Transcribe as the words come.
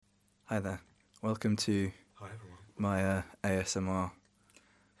Hi there. Welcome to Hi everyone. my ASMR.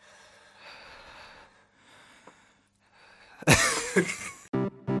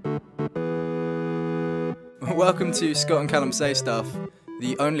 Welcome to Scott and Callum Say Stuff,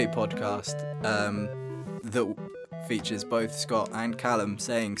 the only podcast that features both Scott and Callum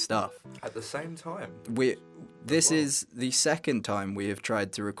saying stuff. At the same time. This is the second time we have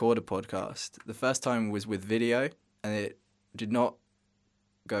tried to record a podcast. The first time was with video, and it did not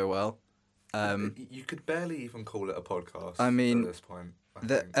go well. You could barely even call it a podcast. I mean, at this point.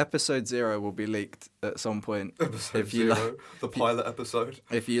 Episode 0 will be leaked at some point. Episode 0, the pilot episode.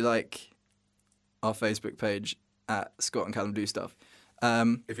 If you like our Facebook page at Scott and Callum Do Stuff.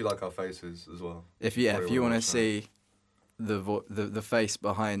 If you like our faces as well. If you want to see the face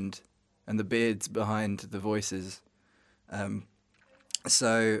behind and the beards behind the voices.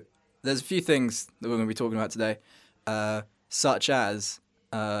 So there's a few things that we're going to be talking about today, such as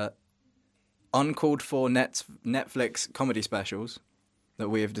uncalled for Netflix comedy specials that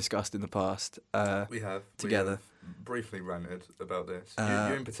we have discussed in the past. We have together. Briefly ranted about this.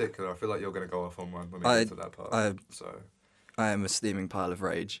 You in particular, I feel like you're going to go off on one when we get to that part. I am a steaming pile of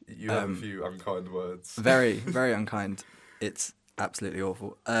rage. You have a few unkind words. Very, very unkind. It's absolutely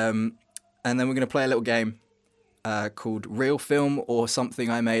awful. And then we're going to play a little game called Real Film or Something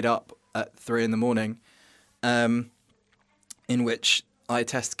I Made Up at 3 a.m, in which I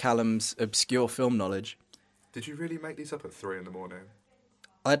test Callum's obscure film knowledge. Did you really make these up at 3 a.m?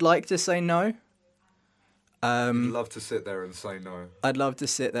 I'd like to say no. You'd love to sit there and say no. I'd love to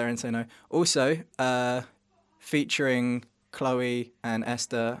sit there and say no. Also, featuring Chloe and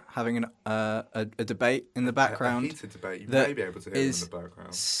Esther having a debate in the background. A heated debate. You may be able to hear it in the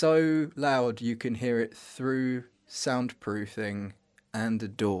background. So loud you can hear it through soundproofing and a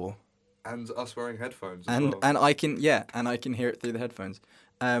door. And us wearing headphones as well. And I can hear it through the headphones.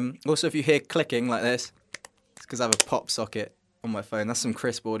 Also, if you hear clicking like this, it's because I have a pop socket on my phone. That's some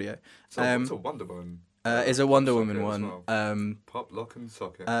crisp audio. It's a Wonder Woman. It's a Wonder Woman one. Well. Pop, lock and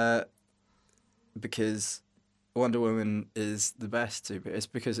socket. Because Wonder Woman is the best super. It's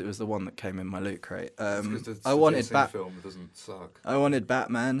because it was the one that came in my loot crate. I wanted film that doesn't suck. I wanted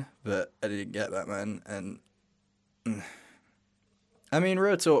Batman, but I didn't get Batman. And I mean,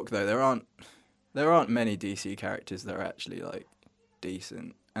 real talk though, there aren't many DC characters that are actually like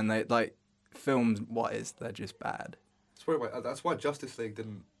decent, and they like films wise they're just bad. That's why Justice League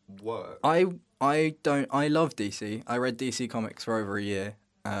didn't work. I love DC. I read DC comics for over a year,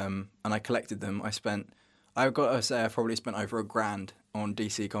 and I collected them. I've got to say, I probably spent over $1,000 on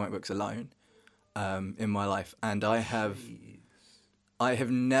DC comic books alone, in my life, and I have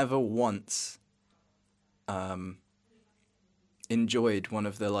never once, enjoyed one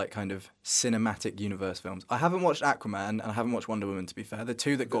of the like kind of cinematic universe films. I haven't watched Aquaman and I haven't watched Wonder Woman, to be fair. The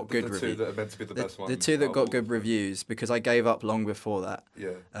two that got good reviews. The two that are meant to be the best ones. The two that got good reviews, because I gave up long before that.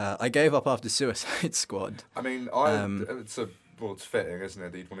 Yeah. I gave up after Suicide Squad. I mean, it's fitting, isn't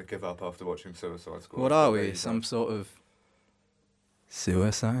it, that you'd want to give up after watching Suicide Squad. What are we? Some sort of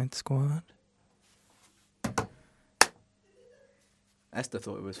Suicide Squad? Esther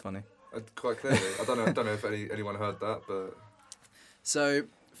thought it was funny. Quite clearly. I don't know if anyone heard that, but... So,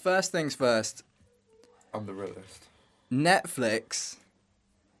 first things first. I'm the realist. Netflix.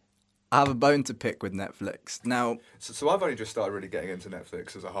 I have a bone to pick with Netflix. Now... So I've only just started really getting into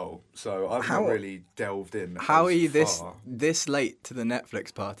Netflix as a whole, so I've not really delved in. How are you this late to the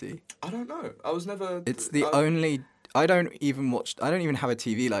Netflix party? I don't know. I was never... It's the only... I don't even have a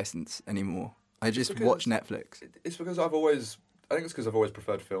TV license anymore. I just watch Netflix. It's because I think it's because I've always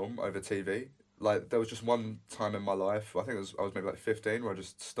preferred film over TV. Like, there was just one time in my life, I think I was maybe like 15, where I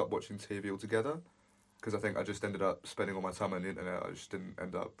just stopped watching TV altogether. Because I think I just ended up spending all my time on the internet. I just didn't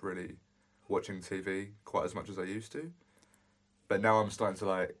end up really watching TV quite as much as I used to. But now I'm starting to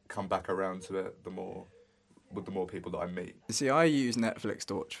like come back around to it with the more people that I meet. See, I use Netflix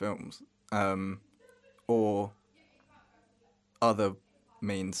to watch films, or other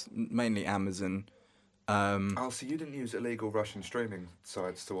means, mainly Amazon. So you didn't use illegal Russian streaming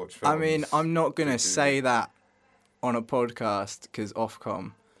sites to watch films? I mean, I'm not going to say that on a podcast, because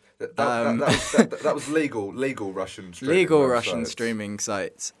Ofcom. That was legal Russian streaming Legal Russian streaming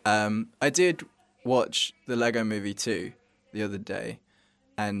sites. I did watch the Lego Movie 2 the other day,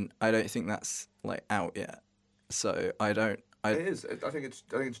 and I don't think that's like out yet. So I don't. It is. I think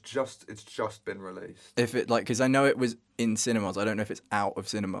it's just been released. If it like, because I know it was in cinemas. I don't know if it's out of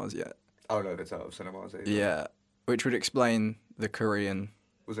cinemas yet. I don't know if it's out of cinemas either. Yeah, which would explain the Korean.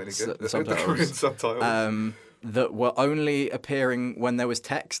 Was it any good? The subtitles, Korean subtitles. That were only appearing when there was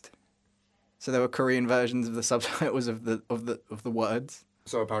text. So there were Korean versions of the subtitles of the words.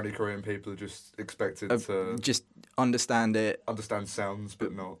 So apparently Korean people are just expected uh, to just understand it. understand sounds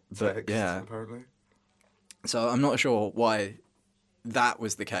but not But, text, yeah. apparently. So I'm not sure why that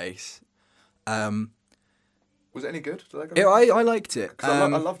was the case. Was it any good? Did that go I liked it. 'Cause I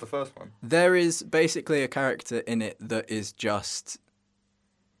love the first one. There is basically a character in it that is just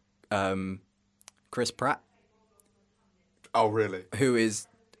Chris Pratt, Oh, really? who is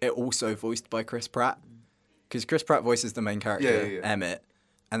also voiced by Chris Pratt. Because Chris Pratt voices the main character, Yeah. Emmett,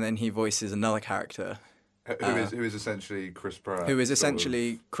 and then he voices another character Who is essentially Chris Pratt. who is sort of-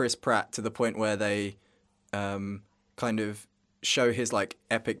 essentially Chris Pratt, to the point where they kind of show his like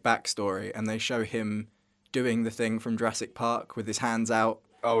epic backstory, and they show him doing the thing from Jurassic Park with his hands out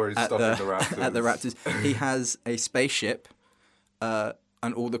Oh, where he's at stopping the the raptors. at the raptors. He has a spaceship,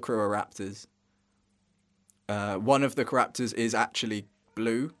 and all the crew are raptors. One of the raptors is actually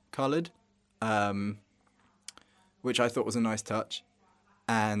blue coloured, which I thought was a nice touch.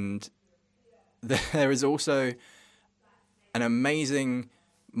 And there is also an amazing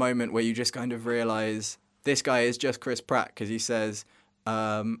moment where you just kind of realise this guy is just Chris Pratt, because he says,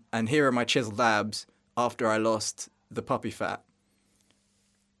 and here are my chiseled abs after I lost the puppy fat.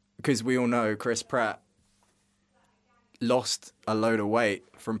 Because we all know Chris Pratt lost a load of weight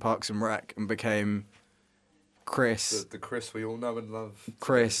from Parks and Rec and became Chris. The Chris we all know and love.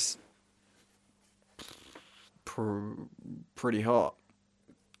 Chris. Pretty hot.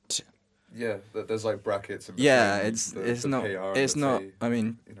 Yeah, there's like brackets. In Yeah, between it's the not. PR and It's the not. T, I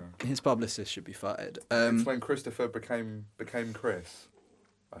mean, you know. his publicist should be fired. It's when Christopher became Chris,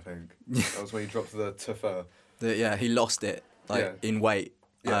 I think. That was when he dropped the Tuffer. Yeah, he lost it Yeah. in weight.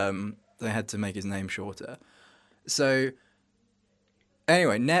 Yeah. They had to make his name shorter. So,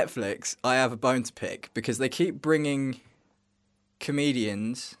 anyway, Netflix, I have a bone to pick, because they keep bringing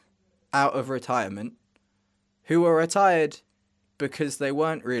comedians out of retirement who were retired because they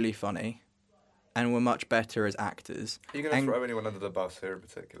weren't really funny and were much better as actors. Are you going to And throw anyone under the bus here in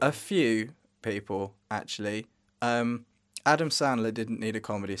particular? a few people, actually. Adam Sandler didn't need a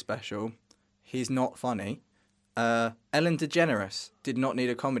comedy special. He's not funny. Ellen DeGeneres did not need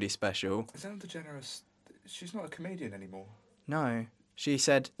a comedy special. Is Ellen DeGeneres... She's not a comedian anymore. No. She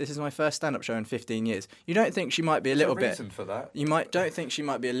said, "This is my first stand-up show in 15 years." You don't think she might be a little There's a bit... reason for that. Don't think she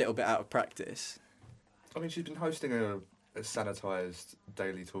might be a little bit out of practice? I mean, she's been hosting a sanitised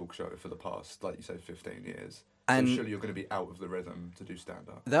daily talk show for the past, like you say, 15 years. And so surely you're going to be out of the rhythm to do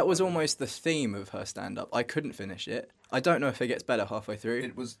stand-up. that was almost the theme of her stand-up. I couldn't finish it. I don't know if it gets better halfway through.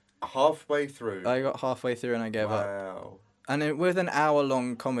 It was halfway through. I got halfway through and I gave up. Wow. And with an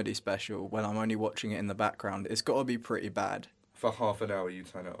hour-long comedy special, when I'm only watching it in the background, it's got to be pretty bad. For half an hour, you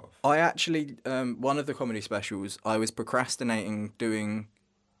turn it off. I actually, one of the comedy specials, I was procrastinating doing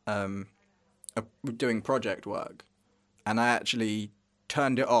project work, and I actually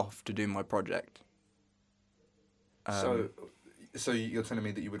turned it off to do my project. So you're telling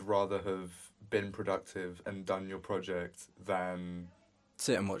me that you would rather have been productive and done your project than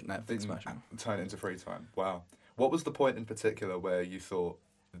Sit and watch Netflix special. turn it into free time? Wow. What was the point in particular where you thought,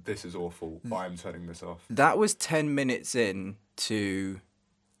 this is awful, I'm turning this off? That was 10 minutes in to,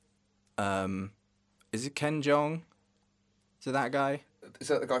 is it Ken Jeong? Is it that guy? Is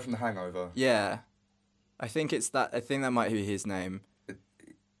that the guy from The Hangover? Yeah. I think it's that. I think that might be his name.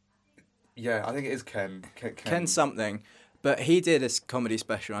 Yeah, I think it is Ken. Ken something. But he did a comedy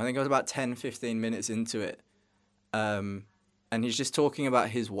special. I think I was about 10, 15 minutes into it. And he's just talking about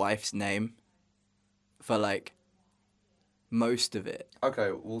his wife's name for, like, most of it.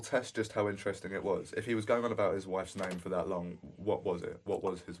 Okay, we'll test just how interesting it was. If he was going on about his wife's name for that long, what was it? What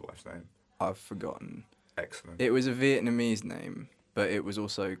was his wife's name? I've forgotten. Excellent. It was a Vietnamese name, but it was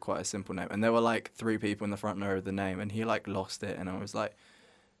also quite a simple name. And there were, like, 3 people in the front row of the name, and he, like, lost it. And I was like,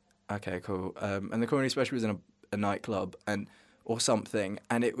 okay, cool. And the comedy special was in a nightclub or something,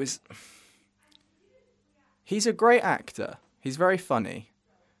 and it was... He's a great actor. He's very funny.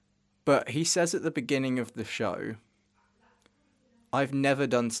 But he says at the beginning of the show, "I've never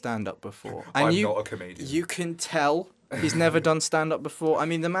done stand-up before." And I'm not a comedian. You can tell he's never done stand-up before. I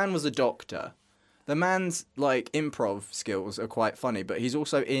mean, the man was a doctor. The man's, like, improv skills are quite funny, but he's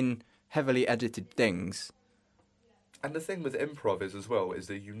also in heavily edited things. And the thing with improv is, as well, is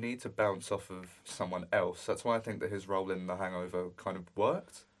that you need to bounce off of someone else. That's why I think that his role in The Hangover kind of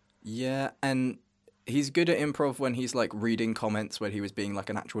worked. Yeah, and he's good at improv when he's, like, reading comments when he was being, like,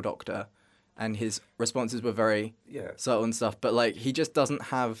 an actual doctor. And his responses were very subtle and stuff. But, like, he just doesn't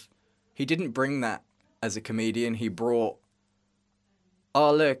have... He didn't bring that as a comedian. He brought,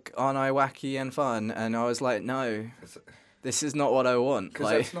 "Oh, look, aren't I wacky and fun?" And I was like, no, this is not what I want. Because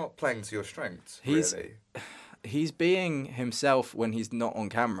Like, that's not playing to your strengths, he's- really. he's being himself when he's not on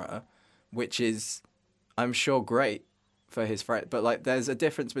camera, which is, I'm sure, great for his friend. But like, there's a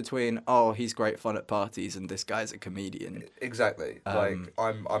difference between he's great fun at parties and this guy's a comedian. Exactly. Like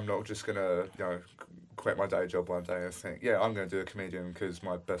I'm not just gonna quit my day job one day and think I'm gonna do a comedian because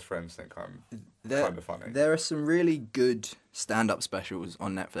my best friends think I'm kind of funny. There are some really good stand-up specials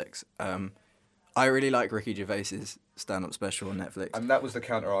on Netflix. I really like Ricky Gervais's stand-up special on Netflix. And that was the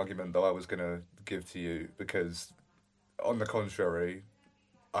counter-argument that I was going to give to you, because, on the contrary,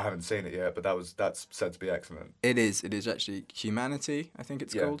 I haven't seen it yet, but that's said to be excellent. It is actually Humanity, I think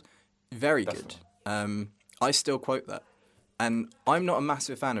it's called. Very good. I still quote that. And I'm not a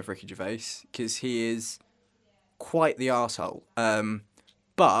massive fan of Ricky Gervais, because he is quite the arsehole.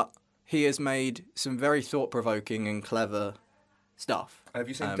 But he has made some very thought-provoking and clever stuff. Have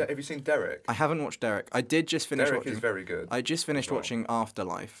you seen Derek? I haven't watched Derek. I did just finish watching... Derek is very good. I just finished watching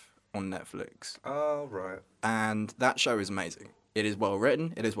Afterlife on Netflix. Oh, right. And that show is amazing. It is well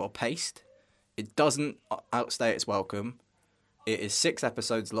written. It is well paced. It doesn't outstay its welcome. It is 6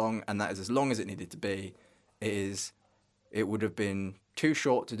 episodes long, and that is as long as it needed to be. It would have been too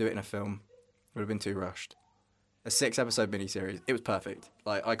short to do it in a film. It would have been too rushed. A 6-episode miniseries. It was perfect.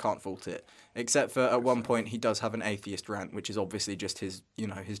 Like, I can't fault it. Except for at one point he does have an atheist rant, which is obviously just his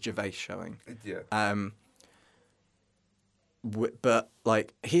Gervais showing. Yeah. But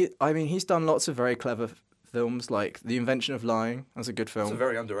like he's done lots of very clever films, like The Invention of Lying. That's a good film. It's a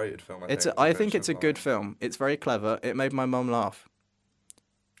very underrated film. I think it's a good film. It's very clever. It made my mum laugh.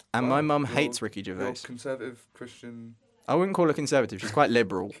 And my mum hates Ricky Gervais. Conservative Christian. I wouldn't call her conservative. She's quite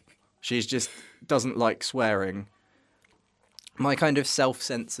liberal. She's just doesn't like swearing. My kind of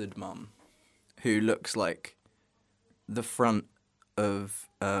self-censored mum, who looks like the front of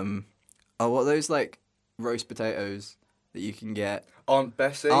what are those like roast potatoes that you can get? Aunt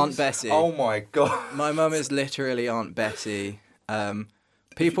Bessie. Aunt Bessie. Oh my god. My mum is literally Aunt Bessie.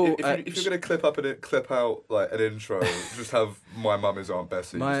 People. If you're gonna clip out like an intro, just have my mum is Aunt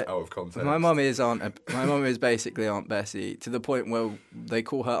Bessie out of context. My mum is basically Aunt Bessie, to the point where they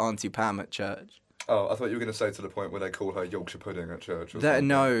call her Auntie Pam at church. Oh, I thought you were gonna say to the point where they call her Yorkshire pudding at church.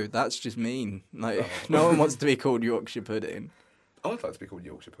 No, that's just mean. Like no one wants to be called Yorkshire pudding. I'd like to be called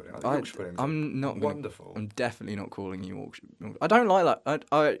Yorkshire pudding. Yorkshire pudding. I'm not wonderful. I'm definitely not calling you Yorkshire. I don't like that.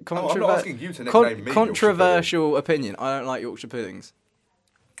 I'm not asking you to nickname me. Controversial opinion. I don't like Yorkshire puddings.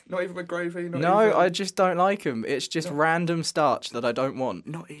 Not even with gravy? I just don't like them. It's just random starch that I don't want.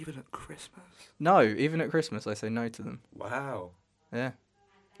 Not even at Christmas? No, even at Christmas I say no to them. Wow. Yeah.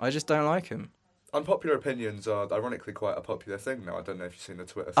 I just don't like them. Unpopular opinions are ironically quite a popular thing now. I don't know if you've seen the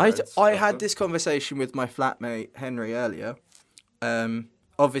Twitter threads. I had this conversation with my flatmate Henry earlier.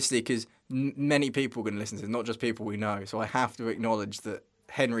 Obviously, because many people are going to listen to this, not just people we know. So I have to acknowledge that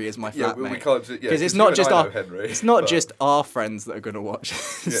Henry is my flatmate. We can't. Because it's not just our friends that are going to watch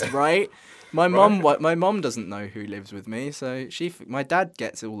this, right? My mum doesn't know who lives with me, so my dad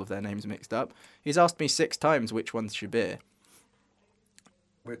gets all of their names mixed up. He's asked me 6 times which one's Shabir.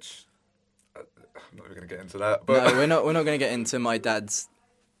 Which I'm not even going to get into that. But no, we're not going to get into my dad's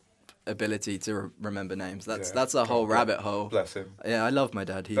ability to remember names. That's a whole rabbit hole. Bless him. Yeah, I love my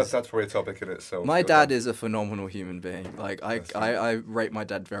dad. That's probably a topic in itself. My dad is a phenomenal human being. Like I rate my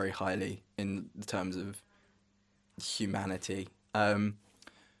dad very highly in terms of humanity.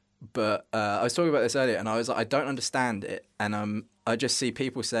 But I was talking about this earlier, and I was like, I don't understand it, and I just see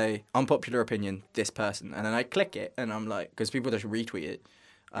people say unpopular opinion, this person, and then I click it, and I'm like, because people just retweet it.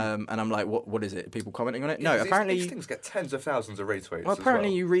 And I'm like, what is it? People commenting on it? No, apparently these things get tens of thousands of retweets. Well,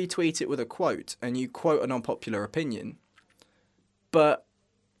 apparently you retweet it with a quote, and you quote an unpopular opinion. But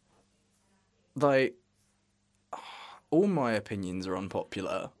like, all my opinions are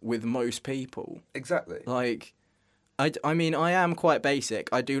unpopular with most people. Exactly. Like, I mean, I am quite basic.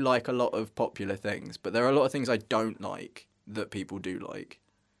 I do like a lot of popular things, but there are a lot of things I don't like that people do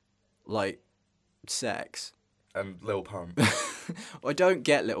like sex. And Lil Pump. I don't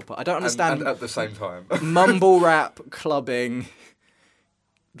get Lil Pump. I don't understand. And at the same time. Mumble rap, clubbing,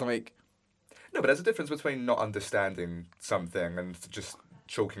 like. No, but there's a difference between not understanding something and just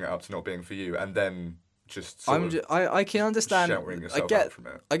chalking it up to not being for you, and then just. I can understand. Sheltering yourself out from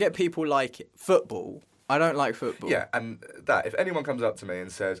it. I get people like it. Football. I don't like football. Yeah, and that if anyone comes up to me and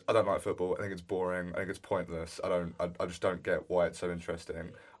says I don't like football, I think it's boring, I think it's pointless. I just don't get why it's so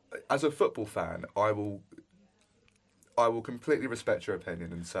interesting. As a football fan, I will completely respect your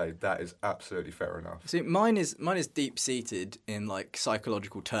opinion and say that is absolutely fair enough. See, mine is deep seated in like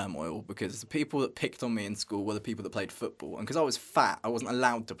psychological turmoil, because the people that picked on me in school were the people that played football, and because I was fat, I wasn't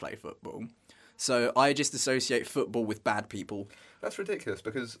allowed to play football. So I just associate football with bad people. That's ridiculous,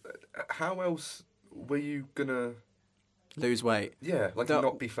 because how else were you gonna, Lose weight. like The-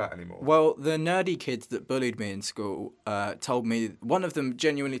 not be fat anymore? Well, the nerdy kids that bullied me in school told me, one of them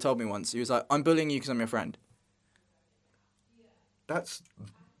genuinely told me once, he was like, I'm bullying you because I'm your friend. That's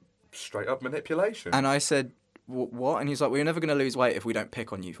straight up manipulation. And I said, what? And he's like, well, you're never going to lose weight if we don't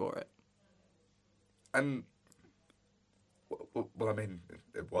pick on you for it. And well, I mean,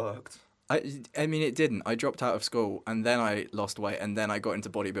 it worked. I mean, it didn't. I dropped out of school, and then I lost weight, and then I got into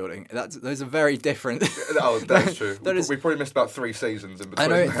bodybuilding. Those are very different. Oh, that's true. That is- We probably missed about 3 seasons in between.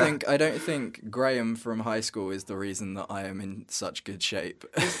 I don't think Graham from high school is the reason that I am in such good shape.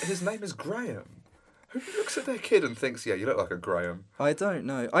 His name is Graham. Who looks at their kid and thinks, yeah, you look like a Graham? I don't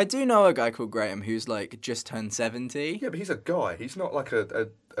know. I do know a guy called Graham who's like just turned 70. Yeah, but he's a guy. He's not like a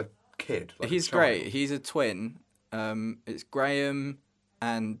kid. Like He's a child. great. He's a twin. It's Graham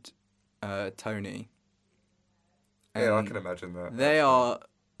and Tony. Yeah, I And can imagine that.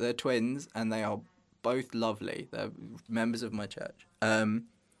 they're twins, and they are both lovely. They're members of my church. And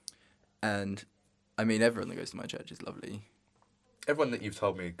I mean, everyone that goes to my church is lovely. Everyone that you've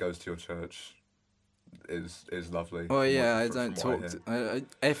told me goes to your church is lovely. Well, yeah, I from don't what talk. I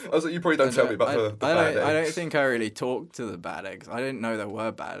was like, you probably don't tell me about the bad I don't eggs. think I really talked to the bad eggs. I didn't know there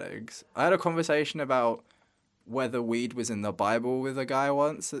were bad eggs. I had a conversation about whether weed was in the Bible with a guy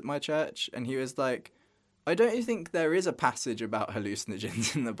once at my church, and he was like, I don't think there is a passage about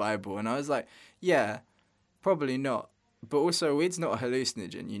hallucinogens in the Bible. And I was like, yeah, probably not. But also, weed's not a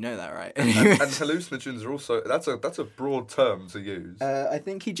hallucinogen. You know that, right? And hallucinogens are also that's a broad term to use. I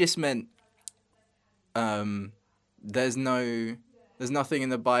think he just meant there's nothing in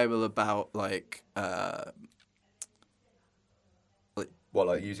the Bible about like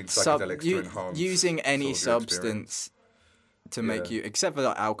Like using psychedelics to enhance using any sort of your experience? substance to make you, except for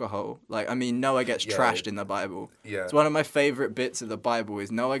like alcohol. Like, I mean, Noah gets trashed in the Bible. Yeah. It's one of my favorite bits of the Bible is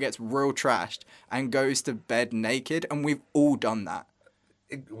Noah gets real trashed and goes to bed naked, and we've all done that.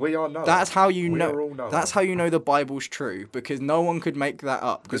 We are Noah. That's how you We are know. all Noah. That's how you know the Bible's true, because no one could make that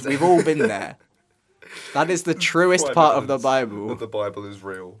up, because we've all been there. That is the truest Quite part of the evidence Bible. that the Bible is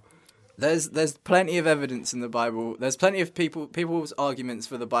real. There's plenty of evidence in the Bible. There's plenty of people's arguments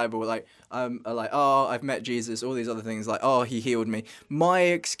for the Bible, like are like, oh, I've met Jesus, all these other things, like, oh, he healed me. My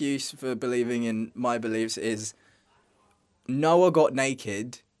excuse for believing in my beliefs is Noah got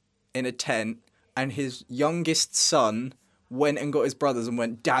naked in a tent, and his youngest son went and got his brothers and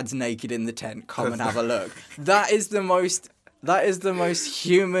went, Dad's naked in the tent, come and have a look. That is the most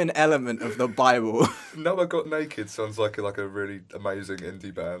human element of the Bible. Noah Got Naked sounds like a really amazing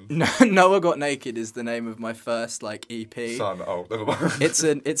indie band. Noah Got Naked is the name of my first like EP. Son, oh, never mind. It's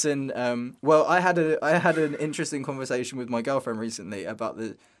an well, I had an interesting conversation with my girlfriend recently about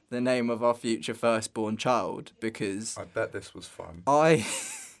the name of our future firstborn child, because I bet this was fun. I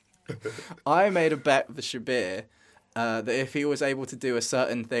made a bet with Shabir that if he was able to do a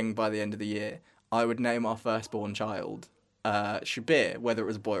certain thing by the end of the year, I would name our firstborn child Shabir, whether it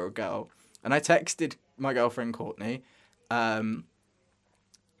was a boy or a girl. And I texted my girlfriend Courtney, and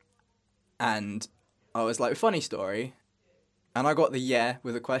I was like, funny story, and I got the yeah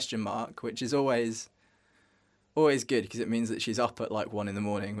with a question mark, which is always good, because it means that she's up at like 1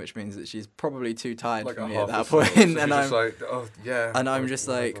 a.m, which means that she's probably too tired Like for a me half at that a soul. point. So And you're just like, oh yeah. and I'm just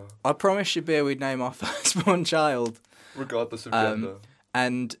like, whatever. I promised Shabir we'd name our firstborn child. Regardless of gender.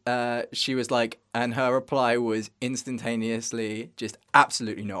 And she was like, and her reply was instantaneously just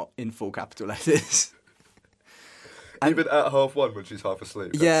absolutely not, in full capital letters. Even at 1:30 when she's half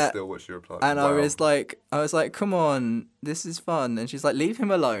asleep, that's Yeah. still what she replied. And Wow. I was like, come on, this is fun. And she's like, leave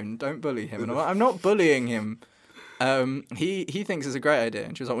him alone, don't bully him. And I'm like, I'm not bullying him. He thinks it's a great idea.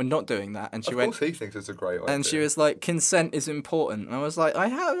 And she was like, we're not doing that. And she Of went, course he thinks it's a great idea. and she was like, consent is important. And I was like,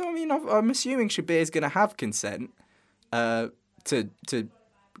 I'm assuming Shabir's going to have consent to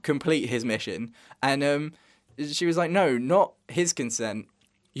complete his mission. And she was like, no, not his consent.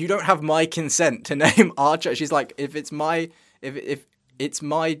 You don't have my consent to name our child. She's like, if it's my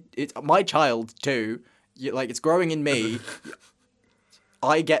child too, like it's growing in me,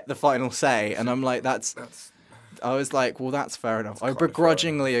 I get the final say. And I'm like, I was like, well, that's fair enough. I kind of fair.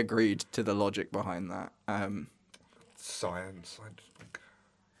 begrudgingly agreed to the logic behind that. Science.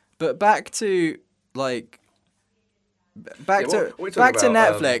 But back to like, back Yeah, to what are we talking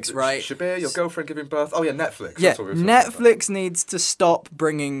about? Netflix, right? Shabir, your girlfriend giving birth. Oh yeah, Netflix. Yeah, That's what we were talking about. Netflix needs to stop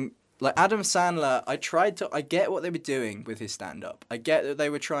bringing like Adam Sandler. I get what they were doing with his stand-up. I get that they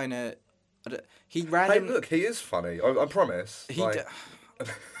were trying to. He Hey, randomly. look, he is funny. I promise. He Like,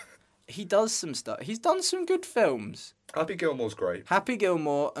 he does some stuff. He's done some good films. Happy Gilmore's great. Happy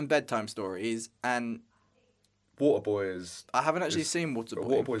Gilmore and Bedtime Stories, and Waterboy is. I haven't actually seen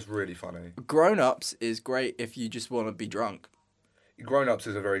Waterboy. Waterboy's really funny. Grown Ups is great if you just want to be drunk. Grown Ups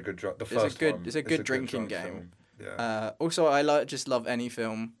is a very good drunk. The first one. It's a good drinking game. Film. Yeah. Also, I just love any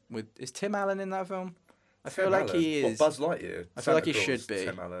film with. Is Tim Allen in that film? I feel like he is. What, Buzz Lightyear? I feel like he should be.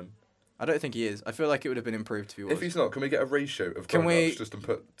 Tim Allen. I don't think he is. I feel like it would have been improved if he was. If he's not, can we get a reshoot of Grown Ups just and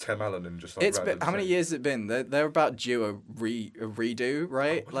put Tim Allen in just like It's been, how many years has it been? They're about due a redo,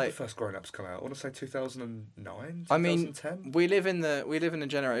 right? When did the first Grown Ups come out? I want to say 2009, 2010? I mean, we live in a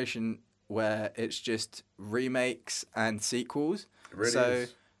generation where it's just remakes and sequels. It really so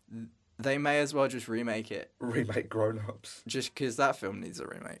is. they may as well just remake it. Remake Grown Ups. Just because that film needs a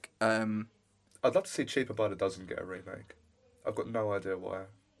remake. I'd love to see Cheaper by the Dozen get a remake. I've got no idea why.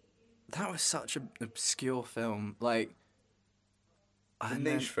 That was such an obscure film. Like, A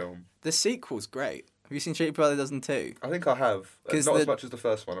niche film. The sequel's great. Have you seen Cheaper by the Dozen too? I think I have. Not as much as the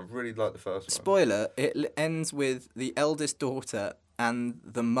first one. I really like the first one. Spoiler, it ends with the eldest daughter and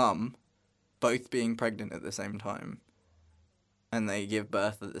the mum both being pregnant at the same time. And they give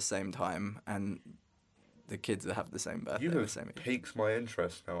birth at the same time, and the kids that have the same birthday at the same age. Piques my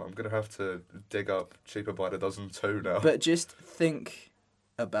interest now. I'm going to have to dig up Cheaper by the Dozen 2 now. But just think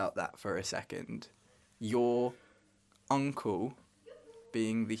about that for a second. Your uncle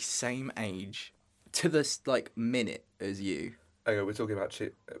being the same age to this minute as you. Hang on, we're talking about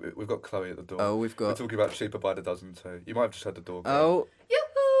we've got Chloe at the door. Oh, we're talking about Cheaper by the Dozen 2. You might have just had the door go. Oh.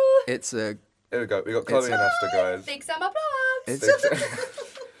 Yoo-hoo! It's a... Here we go. We got Chloe and Esther, guys. Big summer plugs!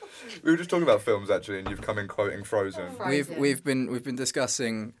 We were just talking about films actually, and you've come in quoting Frozen. We've been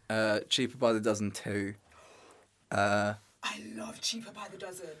discussing Cheaper by the Dozen 2. I love Cheaper by the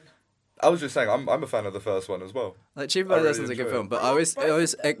Dozen. I was just saying, I'm a fan of the first one as well. Cheaper by the Dozen's a good film, but I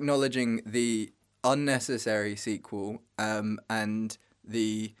was acknowledging the unnecessary sequel, and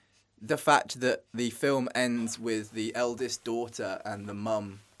the fact that the film ends with the eldest daughter and the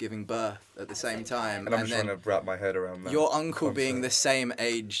mum giving birth at the same time. And I'm just trying to wrap my head around that. Your uncle being the same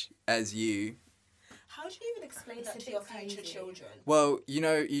age as you. How do you even explain that to your future children? Well,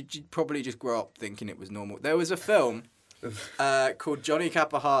 you probably just grow up thinking it was normal. There was a film called Johnny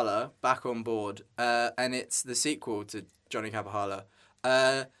Capahala, Back on Board, and it's the sequel to Johnny Capahala,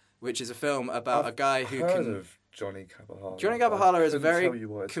 which is a film about a guy who can... of Johnny Capahala. Johnny Capahala is very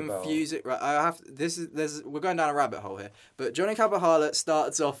confusing. confusing. Right, we're going down a rabbit hole here, but Johnny Capahala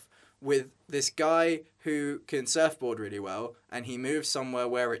starts off with this guy who can surfboard really well, and he moves somewhere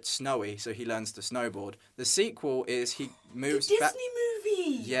where it's snowy, so he learns to snowboard. The sequel is he moves the back... Disney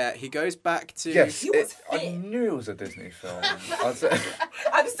movie! Yeah, he goes back to... Yes, I knew it was a Disney film. I'm sorry,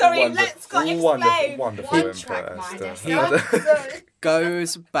 let's go explain. Wonderful impressed.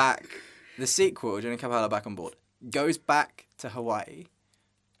 Goes back... The sequel, Johnny Capahala Back on Board, goes back to Hawaii,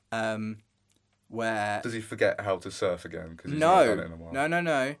 where... Does he forget how to surf again? Cause he's not done it in a while.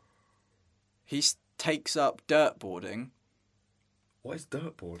 No. He takes up dirtboarding. What is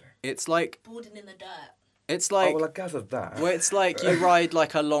dirtboarding? It's like... Boarding in the dirt. It's like... Oh, well, I gathered that. Well, it's like you ride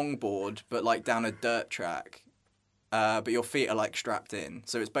like a longboard, but like down a dirt track, but your feet are like strapped in,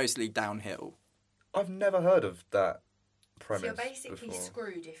 so it's basically downhill. I've never heard of that premise. So you're basically before.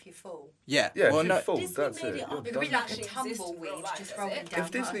 screwed if you fall. Yeah. Yeah, well, if you no, fall, Disney that's made it. it up. You're It'd be done. like a Exist tumbleweed, real life, just does rolling it? down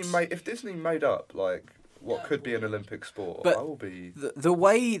If Disney made up like what could be an Olympic sport, But I will be. the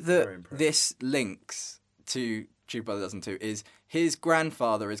way very that impressed. this links to Cheaper by the Dozen 2 is his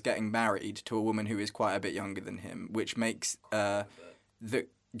grandfather is getting married to a woman who is quite a bit younger than him, which makes the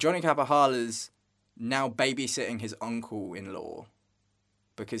Johnny Capahala's now babysitting his uncle-in-law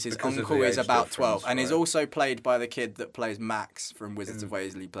because his Because of uncle the is age about difference, 12 and is right. also played by the kid that plays Max from Wizards of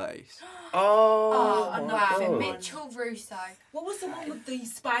Waverly Place. Oh, Oh, my wow. God. Mitchell Russo. What was the one with the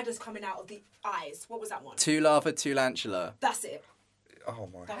spiders coming out of the eyes? What was that one? Tu Lava, Tu Lantula. That's it. Oh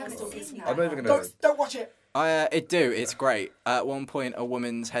my That one God. still gives me I'm not even gonna. Don't watch it. It's great. At one point, a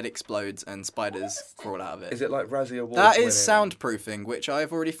woman's head explodes and spiders crawl out of it. Is it like Razzie Awards? That is winning? soundproofing, which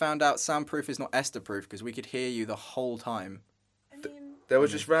I've already found out soundproof is not Esther-proof because we could hear you the whole time. There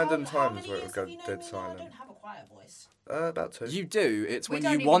was just random How times many where it years would go have you known dead me now? I silent. don't have a quiet voice. About 2. You do. It's We when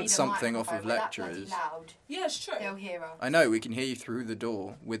don't you even want need a something off microphone, of we're that bloody lecturers. loud. Yeah, it's true. They'll hear us. I know, we can hear you through the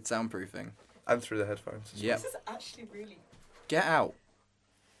door with soundproofing. And through the headphones. Yep. This is actually really... Get out.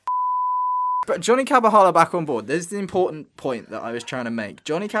 But Johnny Capahala Back on Board. There's the important point that I was trying to make.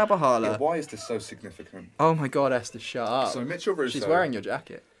 Johnny Capahala... Yeah, why is this so significant? Oh my God, Esther, shut up. So Mitchell Russo. She's wearing your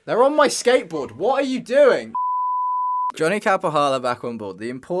jacket. They're on my skateboard. What are you doing? Johnny Capahala Back on Board. The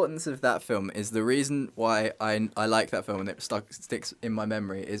importance of that film is the reason why I like that film and it sticks in my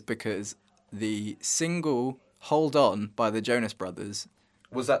memory is because the single Hold On by the Jonas Brothers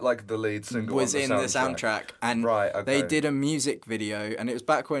Was that like the lead single? was on in the soundtrack, and Right, okay. they did a music video, and it was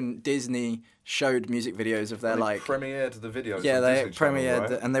back when Disney showed music videos of their They like premiered the videos. yeah on they Disney Channel, premiered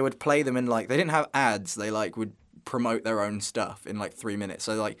right? and they would play them in like they didn't have ads, they like would promote their own stuff in like 3 minutes.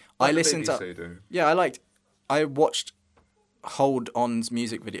 So like I Like the listened to BBC do. yeah I watched Hold On's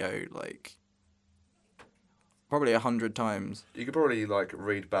music video like probably 100 times. You could probably like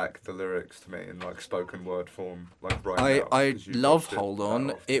read back the lyrics to me in like spoken word form, like right now. I 'cause you love watched it Hold that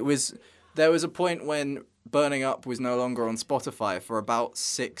On. often. It was there was a point when Burning Up was no longer on Spotify for about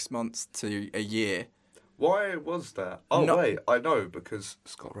 6 months to a year. Why was that? Oh No- wait, I know because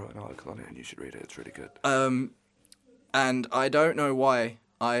Scott wrote an article on it, and you should read it. It's really good. And I don't know why.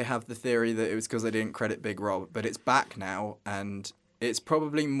 I have the theory that it was because they didn't credit Big Rob, but it's back now, and it's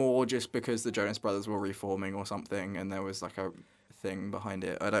probably more just because the Jonas Brothers were reforming or something, and there was like a thing behind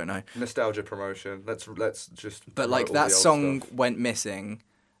it. I don't know. Nostalgia promotion. Let's just. But promote like all that the old song stuff. went missing,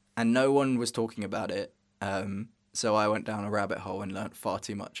 and no one was talking about it. So I went down a rabbit hole and learnt far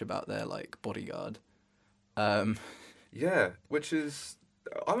too much about their like bodyguard. Yeah, which is.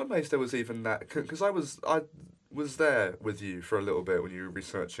 I'm amazed there was even that because I was there with you for a little bit when you were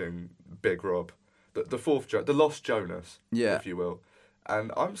researching Big Rob, the Lost Jonas, Yeah. if you will,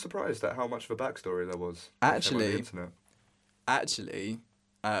 and I'm surprised at how much of a backstory there was. with him on Actually- the internet. Actually,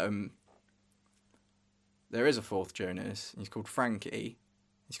 there is a fourth Jonas. He's called Frankie.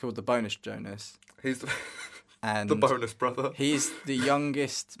 He's called the bonus Jonas, He's the, and the bonus brother. he's the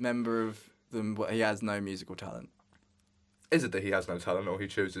youngest member of them. But he has no musical talent. Is it that he has no talent, or he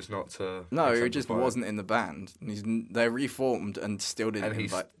chooses not to? No, he just exemplify it? wasn't in the band. And they reformed and still didn't And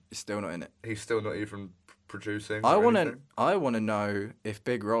he's- invite. He's still not in it. He's still not even producing. I or want to. anything? I want to know if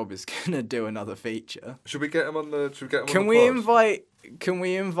Big Rob is gonna do another feature. Should we get him on the? Should we get him Can on the we pod? invite? Can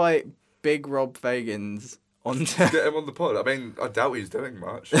we invite Big Rob Fagans onto? Get him on the pod. I mean, I doubt he's doing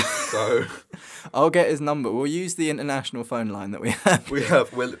much. So I'll get his number. We'll use the international phone line that we have.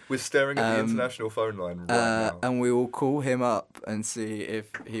 we're staring at the international phone line right now. And we will call him up and see if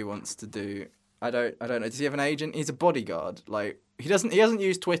he wants to do. I don't know. Does he have an agent? He's a bodyguard. Like he hasn't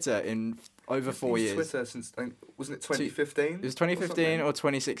used Twitter in over 4 He's years. Twitter since wasn't it 2015? It was 2015 or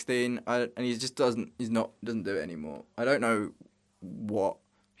 2016, and he just doesn't do it anymore. I don't know what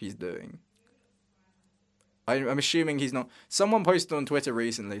he's doing. I'm assuming he's not. Someone posted on Twitter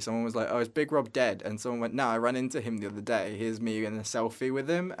recently. Someone was like, "Oh, is Big Rob dead?" And someone went, "No, I ran into him the other day. Here's me in a selfie with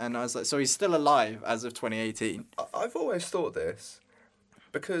him." And I was like, "So he's still alive as of 2018." I've always thought this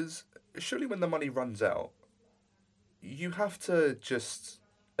because surely when the money runs out, you have to just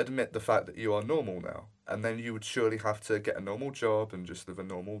admit the fact that you are normal now, and then you would surely have to get a normal job and just live a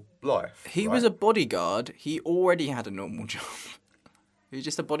normal life. He right? was a bodyguard. He already had a normal job. He was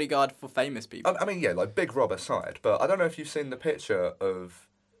just a bodyguard for famous people. I mean, yeah, like Big Rob aside, but I don't know if you've seen the picture of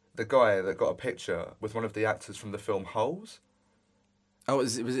the guy that got a picture with one of the actors from the film Holes. Oh,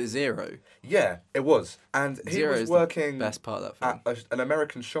 was it Zero? Yeah, it was, and he Zero was is working the best part of that film. at an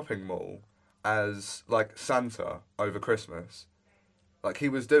American shopping mall as like Santa over Christmas. Like he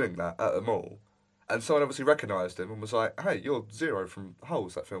was doing that at a mall, and someone obviously recognised him and was like, "Hey, you're Zero from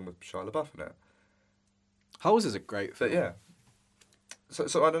Holes, that film with Shia LaBeouf in it." Holes is a great film. But yeah, so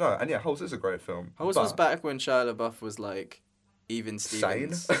I don't know, and yeah, Holes is a great film. Holes but was back when Shia LaBeouf was like Even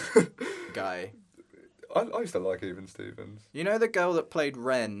sane. Stevens guy. I used to like Even Stevens. You know the girl that played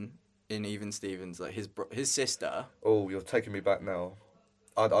Ren in Even Stevens, like his sister. Oh, you're taking me back now.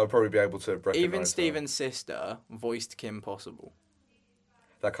 I'd probably be able to recognise Even her. Stevens' sister voiced Kim Possible.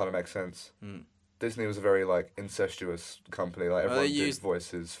 That kind of makes sense. Disney was a very like incestuous company. Like Well, everyone they did used-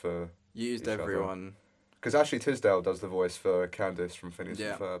 voices for. Used Each other. everyone. Because Ashley Tisdale does the voice for Candice from Phineas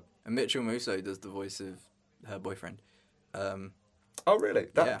Yeah. and Ferb. And Mitchell Musso does the voice of her boyfriend. Oh really?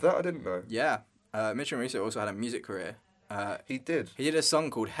 Yeah. That I didn't know. Yeah. Mitchell Musso also had a music career. He did. He did a song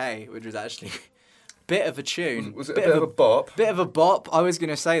called Hey, which was actually bit of a tune. Was it a bit of a bop? Bit of a bop. I was going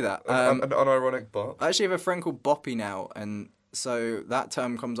to say that. An unironic bop? I actually have a friend called Boppy now, and so that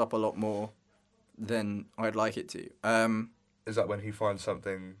term comes up a lot more than I'd like it to. Is that when he finds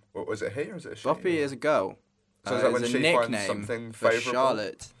something? Or was it he or is it a she? Boppy is a girl. So is that when it's a she finds nickname something for favourable?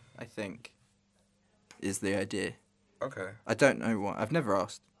 Charlotte, I think, is the idea. Okay. I don't know why. I've never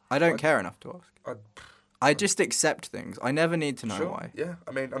asked. I don't care enough to ask. I just accept things. I never need to know Sure. why. Yeah.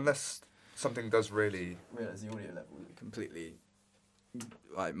 I mean, unless something does really. Realize the audio level is completely.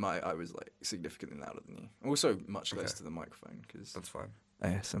 I was like significantly louder than you. Also, much closer Okay. to the microphone because That's fine.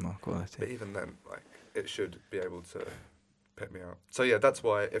 ASMR But quality. even then, like, it should be able to pick me out. So yeah, that's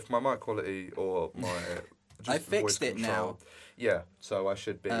why if my mic quality or my just I voice fixed it control- now. Yeah. So I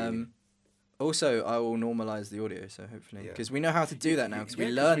should be. Also, I will normalise the audio, so hopefully, Yeah. because we know how to do that now, because we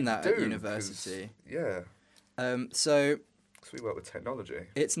learn that at university. Yeah, So because we work with technology.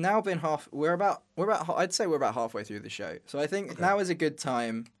 it's now been I'd say we're about halfway through the show. So I think Okay. now is a good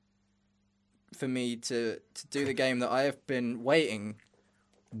time for me to do the game that I have been waiting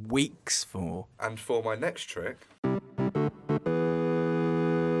weeks for. And for my next trick,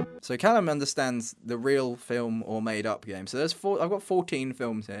 So Callum understands the real film or made up game. So I've got 14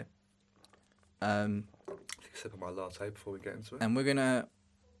 films here. I'll take a sip of my latte before we get into it. And we're gonna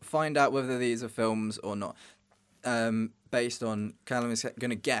find out whether these are films or not. Based on Callum is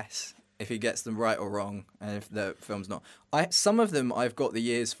gonna guess if he gets them right or wrong, and if the film's not. Some of them I've got the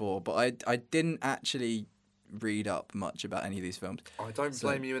years for, but I didn't actually read up much about any of these films. I don't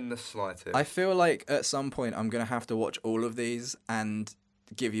blame you in the slightest. I feel like at some point I'm gonna have to watch all of these and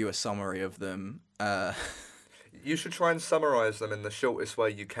give you a summary of them. You should try and summarise them in the shortest way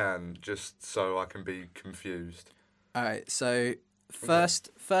you can, just so I can be confused. All right. So first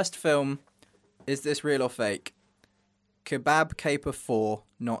film, is this real or fake? Kebab Caper 4,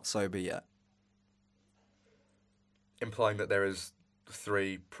 Not Sober Yet. Implying that there is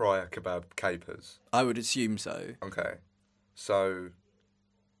 3 prior kebab capers. I would assume so. Okay. So,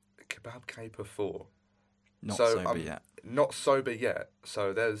 kebab caper 4. Not So, sober yet. Not sober yet.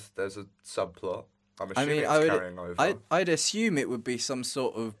 So there's a subplot. I'm I assuming mean, it's carrying over. I'd assume it would be some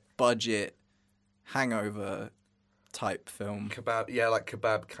sort of budget hangover type film. Kebab, yeah, like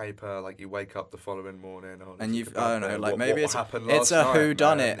kebab caper. Like you wake up the following morning, oh, And there's a you've, kebab I don't know, there. like What maybe it's happened it's last a night, who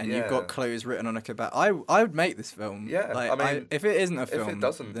done man? it, and you've Yeah. got clues written on a kebab. I would make this film. Yeah, like, I mean, if it isn't a film, if it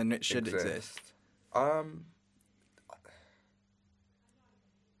doesn't, then it should exist.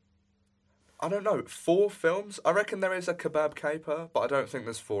 I don't know. 4 films. I reckon there is a kebab caper, but I don't think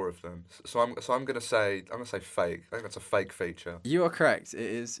there's 4 of them. So I'm gonna say fake. I think that's a fake feature. You are correct. It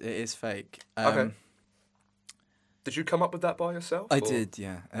is fake. Okay. Did you come up with that by yourself? I or- did,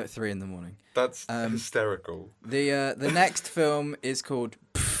 yeah, at 3 a.m. That's hysterical. The next film is called.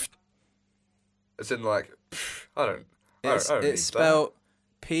 As in, like, I don't need It's that. spelled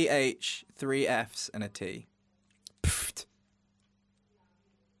PH, 3 Fs and a T. Pfft.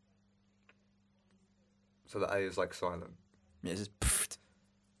 So the A is like silent. Yeah, it's just pfft.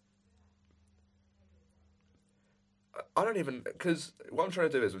 I don't even, because what I'm trying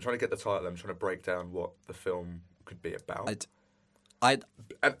to do is I'm trying to get the title. I'm trying to break down what the film could be about. And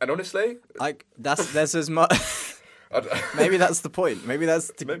honestly, that's as much. Maybe that's the point. Maybe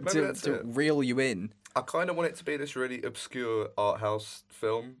that's Maybe that's to it. reel you in. I kind of want it to be this really obscure art house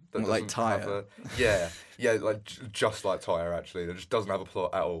film that Like doesn't have Tyre. yeah, like just like Tyre actually. That just doesn't have a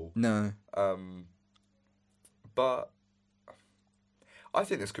plot at all. No. But I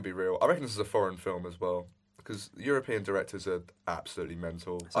think this could be real. I reckon this is a foreign film as well because European directors are absolutely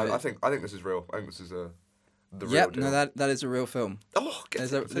mental. So I think this is real. I think this is the real Yep. deal. No, that is a real film. Oh,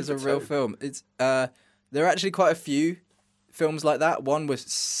 There's a real film. It's there are actually quite a few films like that. One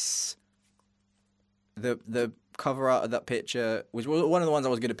was the cover art of that picture was one of the ones I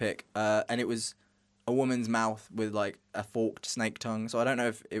was going to pick, and it was a woman's mouth with like a forked snake tongue. So I don't know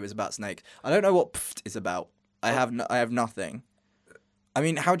if it was about snakes. I don't know what pft is about. I have nothing. I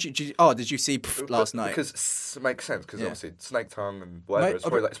mean, how did you see pft last night? Because it makes sense because Yeah. obviously snake tongue and whatever. Mate,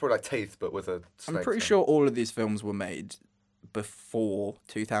 It's probably like teeth, but with a snake I'm pretty tongue. sure all of these films were made before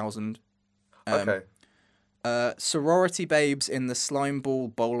 2000. Okay. Sorority Babes in the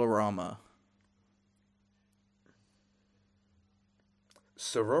Slimeball Bowlerama.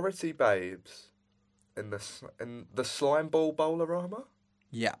 Sorority babes in the slime ball bowlerama.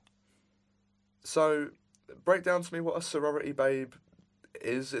 Yeah. So, break down to me what a sorority babe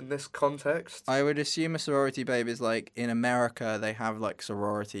is in this context. I would assume a sorority babe is like in America they have like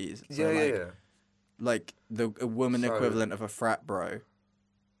sororities. So yeah. Like a woman So- equivalent of a frat bro.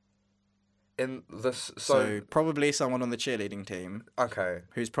 In this, So probably someone on the cheerleading team okay,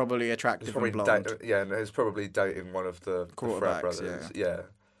 who's probably he's attractive probably and blonde. and he's probably dating one of the frat Quarterbacks, brothers. Yeah.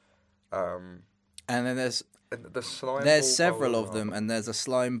 And then there's And the slime. there's ball several of bowlerama. them, and there's a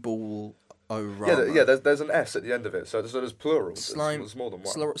slime ball orama. Yeah. There's an S at the end of it, so there's plural. Slime- There's more than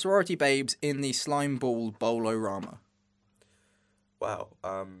one. Sorority babes in the slime ball bowlorama. Wow.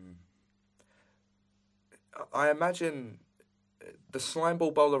 I imagine the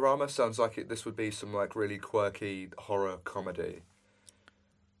Slimeball Bowlerama sounds like this would be some like really quirky horror comedy.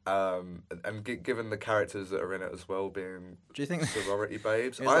 Given the characters that are in it as well being Do you think sorority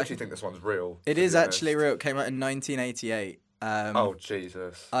babes, It's I like- actually think this one's real. it to is be actually honest. real? It came out in 1988. Oh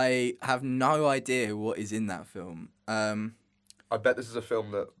Jesus! I have no idea what is in that film. I bet this is a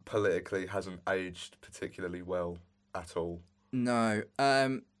film that politically hasn't aged particularly well at all. No.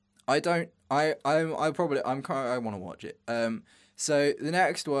 I don't I want to watch it. So the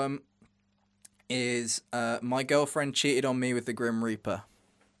next one is My Girlfriend Cheated on Me with the Grim Reaper.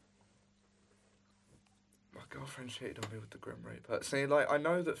 My girlfriend cheated on me with the Grim Reaper. See, like, I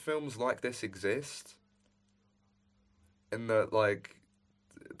know that films like this exist. In that, like,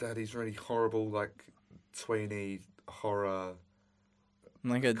 these really horrible, like, tweeny horror,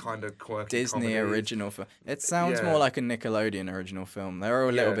 Like a kind of quirky Disney comedies. original film. It sounds Yeah. more like a Nickelodeon original film. They're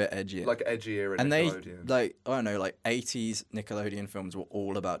a little Yeah, bit edgier. like edgier and they, Nickelodeon. like, I don't know, like 80s Nickelodeon films were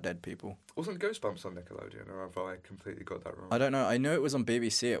all about dead people. Wasn't Goosebumps on Nickelodeon, or have I completely got that wrong? I don't know. I know it was on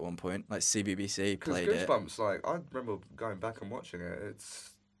BBC at one point. Like CBBC Because played it. Goosebumps, like, I remember going back and watching it. It's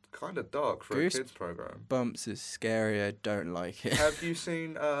kind of dark for a kids program. Bumps is scary. I don't like it. Have you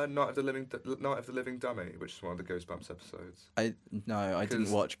seen Night of the Living Dummy, which is one of the Goosebumps episodes? I didn't 'Cause-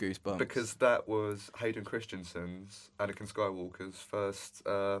 watch Goosebumps. Because that was Hayden Christensen's, Anakin Skywalker's first,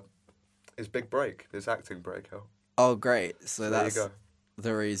 his big break, his acting breakout. Oh, great! So there that's you go.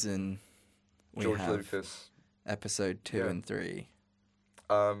 the reason we George have Lucas. episode 2 Yeah. and 3.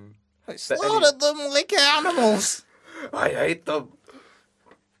 I I slaughtered them like animals. hate them.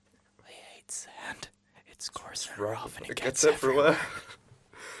 I hate sand. It scores Rough. and It gets everywhere.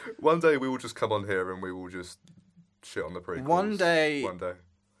 One day we will just come on here and we will just shit on the prequels. One day- One day.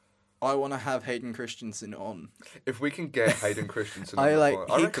 I want to have Hayden Christensen on. If we can get Hayden Christensen on I the like-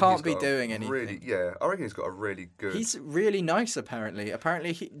 pod, he reckon can't he's be got a doing anything. Really, yeah, I reckon he's got a really good... He's really nice, apparently.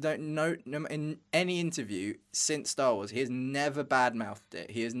 Apparently, he no in any interview since Star Wars, he has never badmouthed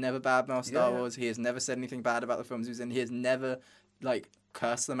it. He has never badmouthed Star Yeah. Wars. He has never said anything bad about the films he was in. He has never like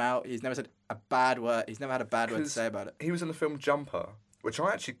cursed them out. He's never said a bad word. He's never had a bad word to 'Cause say about it. He was in the film Jumper, which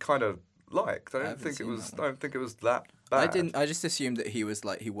I actually kind of liked. I haven't don't think it seen was. that I don't think it was that bad. I didn't. I just assumed that he was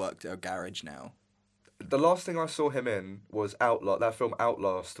like he worked at a garage now. The last thing I saw him in was that film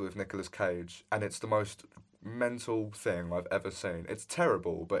Outlast with Nicolas Cage, and it's the most mental thing I've ever seen. It's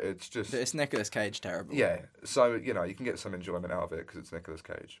terrible, but it's just But it's Nicolas Cage terrible. yeah. So you know you can get some enjoyment out of it because it's Nicolas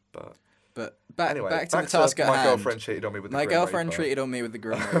Cage. But But anyway, back to the task at my hand. girlfriend cheated on me with the My Grim girlfriend Reaper. treated on me with the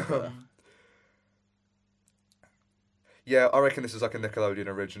Grim Reaper. Yeah, I reckon this is like a Nickelodeon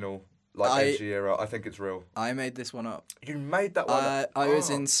original, like I- edgy era. I think it's real. I made this one up. You made that one. I was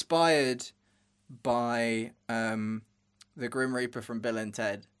Oh. inspired by the Grim Reaper from Bill and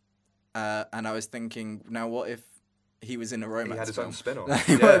Ted, and I was thinking, now what if he was in a romance He had his film? own spin-off. What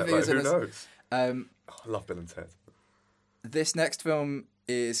Yeah, if he like, was in who a- knows? Um, Oh, I love Bill and Ted. this next film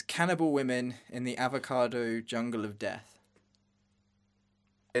is Cannibal Women in the Avocado Jungle of Death.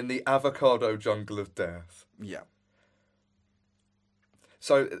 In the avocado jungle of death. Yeah.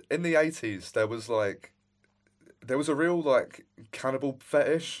 So in the 80s, there was a real like cannibal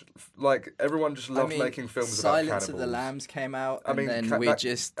fetish. Like everyone just loved making films about Silence cannibals. of the Lambs came out, I and mean, then we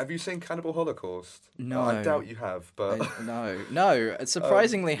just have you seen Cannibal Holocaust? No. I doubt you have, but no.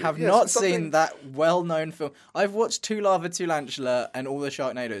 Surprisingly, have yeah, not something- seen that well-known film. I've watched Two Lava Tarantula and all the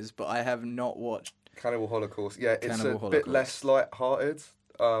Sharknadoes, but I have not watched. Cannibal Holocaust. Yeah, it's Cannibal a Holocaust. bit less light-hearted.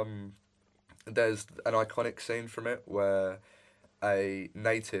 There's an iconic scene from it where a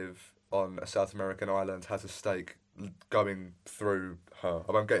native on a South American island has a stake going through her.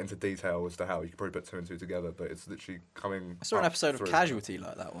 I won't get into detail as to how. You can probably put two and two together, but it's literally coming. I saw an up episode of through her. Casualty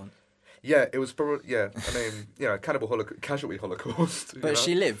like that one, Yeah, it was probably I mean, Casualty Holocaust. you but know?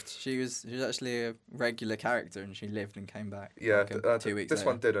 she lived. She was actually a regular character, and she lived and came back. Yeah, like, 2 weeks. this later.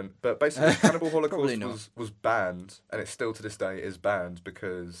 one didn't. But basically, Cannibal Probably Holocaust not. was banned, and it still to this day is banned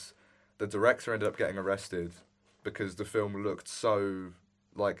because the director ended up getting arrested because the film looked so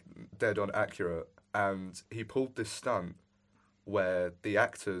like dead on accurate, and he pulled this stunt where the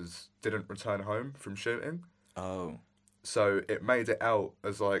actors didn't return home from shooting, Oh, so it made it out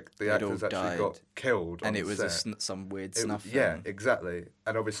as like the They'd all actors actually died. got killed, and on it was set. some weird It- snuff yeah, film. exactly.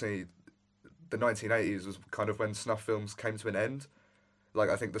 And obviously, the 1980s was kind of when snuff films came to an end. Like,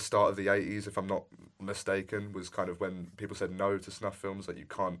 I think the start of the 80s, if I'm not mistaken, was kind of when people said no to snuff films, that you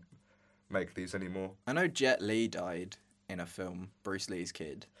can't make these anymore. I know Jet Li died in a film, Bruce Lee's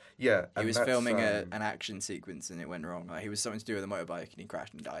kid. Yeah. He and was that's, filming an action sequence and it went wrong. Like, he was something to do with a motorbike and he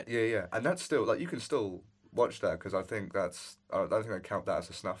crashed and died. Yeah, yeah. And that's still, like, you can still watch that, because I think that's, I don't think I count that as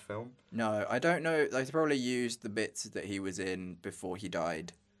a snuff film. No, I don't know. They probably used the bits that he was in before he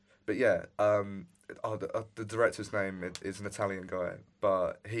died. But yeah, the director's name is an Italian guy,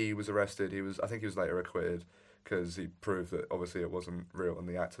 but he was arrested. I think he was later acquitted because he proved that obviously it wasn't real and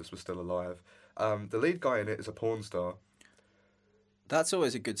the actors were still alive. The lead guy in it is a porn star, That's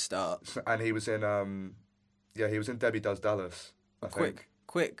always a good start. and he was in he was in Debbie Does Dallas. I think.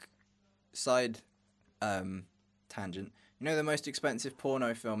 Quick side tangent. You know, the most expensive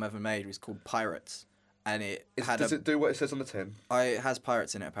porno film ever made was called Pirates, and it Does it do what it says on the tin? it has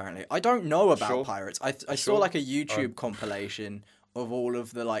pirates in it apparently. I don't know about Sure. pirates. I saw Sure. like a YouTube compilation of all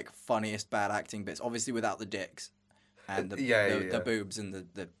of the like funniest bad acting bits, obviously without the dicks and the Yeah. boobs and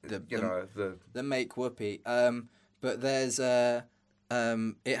the the make whoopee. But there's it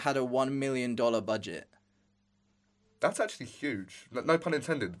had a $1 million budget. that's actually huge. No pun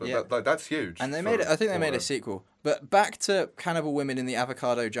intended, but Yeah. that's huge. And they for made it. I think they made porno. a sequel. But back to Cannibal Women in the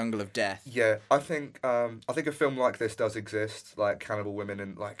Avocado Jungle of Death. Yeah, I think a film like this does exist, like Cannibal Women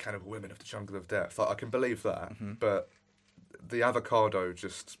of the Jungle of Death. Like, I can believe that, Mm-hmm. but the avocado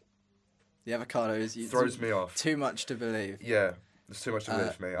just The avocados throws me off. Too much to believe. Yeah, it's too much to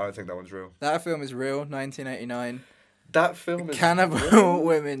believe for me. I don't think that one's real. That film is real. 1989. That film is Cannibal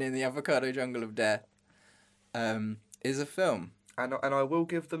Women in the Avocado Jungle of Death. Is a film. and I will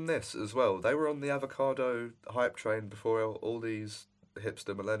give them this as well. They were on the avocado hype train before all these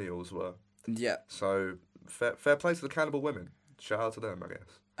hipster millennials were. Yeah. So fair play to the Cannibal Women. Shout out to them, I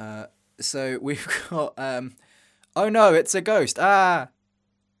guess. So we've got. Oh no! It's a ghost. Ah.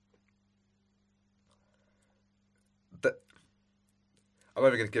 I'm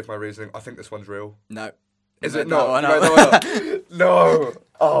only going to give my reasoning. I think this one's real. No. Is No, it not? no. No.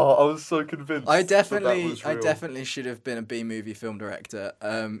 Oh, I was so convinced. I that was I real. definitely should have been a B movie film director.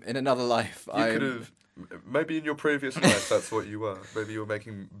 In another life, You could have. Maybe in your previous life, that's what you were. Maybe you were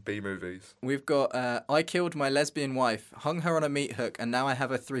making B movies. We've got. I killed my lesbian wife, hung her on a meat hook, and now I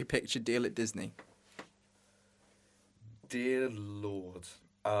have a 3-picture deal at Disney. Dear Lord.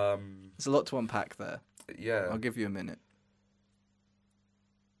 There's a lot to unpack there. Yeah. I'll give you a minute.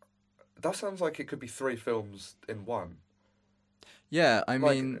 That sounds like it could be 3 films in one. Yeah, I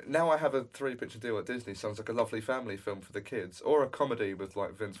Like, mean, now I have a 3-picture deal at Disney. Sounds like a lovely family film for the kids, or a comedy with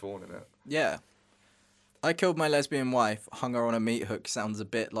like Vince Vaughn in it. yeah. I killed my lesbian wife, hung her on a meat hook. Sounds a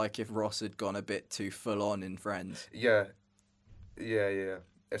bit like if Ross had gone a bit too full on in Friends. Yeah.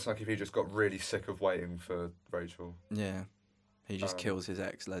 It's like if he just got really sick of waiting for Rachel. Yeah. He just kills his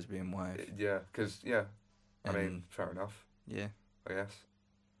ex-lesbian wife. Yeah, because I mean, And- fair enough, Yeah. I guess.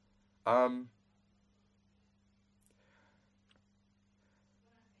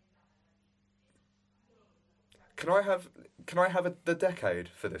 Can I have the decade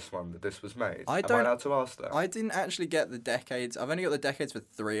for this one that this was made? I Am I don't- allowed to ask that? I didn't actually get the decades. I've only got the decades for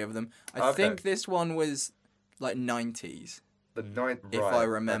 3 of them. I Okay. think this one was like 90s, The ninth, if right, I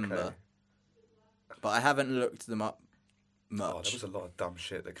remember. okay. but I haven't looked them up Oh, there much. was a lot of dumb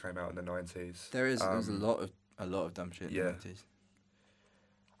shit that came out in the 90s. There's a lot of dumb shit in yeah. the 90s.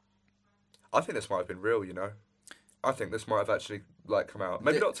 I think this might have been real, you know. I think this might have actually like come out.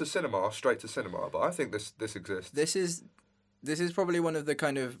 Maybe not to cinema, straight to cinema, but I think this exists. This is probably one of the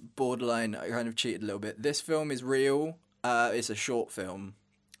kind of borderline. I kind of cheated a little bit. This film is real. It's a short film.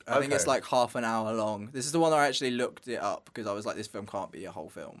 I think it's Okay. like half an hour long. This is the one where I actually looked it up because I was like, this film can't be a whole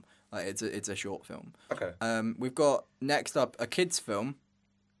film. Like it's a short film. Okay. We've got next up a kids film.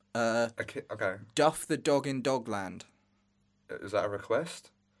 Okay. Duff the Dog in Dogland. Is that a request?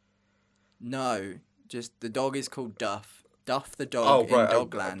 No, just the dog is called Duff. Duff the Oh, Dog right. in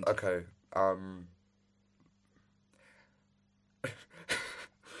Dogland. Okay.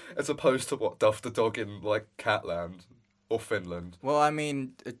 As opposed to what Duff the Dog in like Catland or Finland. Well, I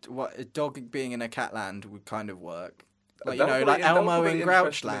mean, a dog being in a catland would kind of work. Like, you That know, would like probably- that would Elmo probably in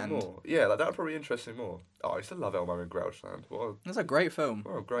interest me Grouchland. more. Yeah, like that would probably interest me more. Oh, I used to love Elmo in Grouchland. What That's a great film.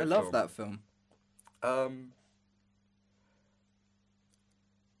 Oh, great I love film. that film.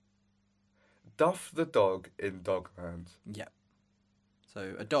 Duff the Dog in Dogland. Yeah.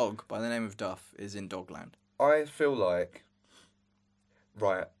 So a dog by the name of Duff is in Dogland. I feel like,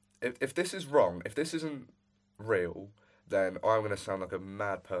 right, if this is wrong, if this isn't real, then I'm gonna sound like a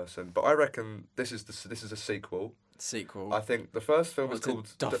mad person. But I reckon this is a sequel. Sequel. I think the first film is What's it,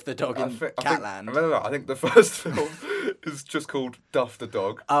 called Duff the Dog in Catland? No. I think the first film is just called Duff the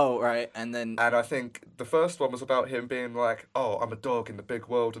Dog. Oh, right. And then And I think the first one was about him being like, "Oh, I'm a dog in the big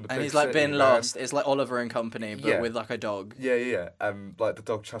world and the and big he's like city, being man." lost. It's like Oliver and Company, but Yeah. with like a dog. Yeah. And like the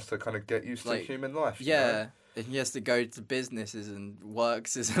dog has to kind of get used to Like, human life. you Yeah. know? And he has to go to businesses and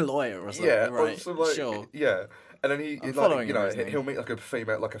works as a lawyer or something. Yeah. Right. Also, like, Sure. Yeah. And then I'm following you your know, reasoning. he'll meet like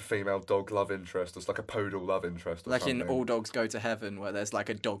a female dog love interest, or like a poodle love interest, or Like something. in All Dogs Go to Heaven, where there's like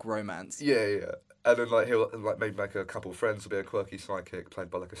a dog romance. Yeah. And then like he'll like maybe make a couple of friends, will be a quirky sidekick played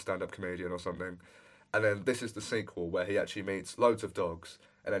by like a stand-up comedian or something. And then this is the sequel where he actually meets loads of dogs,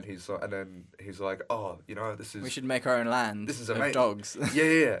 and then he's like, oh, you know, this is We should make our own land This is of amazing. dogs.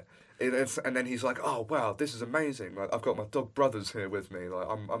 yeah. And then he's like, oh wow, this is amazing. Like I've got my dog brothers here with me. Like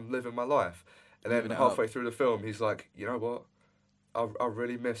I'm living my life. And then Living it halfway up. through the film, he's like, you know what? I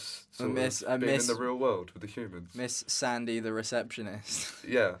really miss I sort miss- of I being miss- in the real world with the humans. Miss Sandy, the receptionist.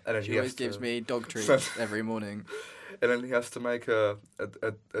 Yeah, and then She he always has gives to, me dog treats every morning. and then he has to make a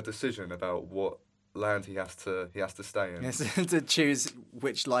decision about what land he has to stay in. Yes, to choose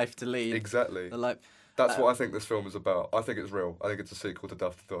which life to lead. Exactly. The life. That's what I think this film is about. I think it's real. I think it's a sequel to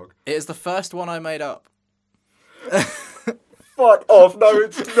Duff the Dog. It is the first one I made up. Fuck off! No,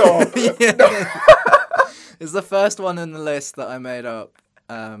 it's not. Yeah. It's the first one in the list that I made up.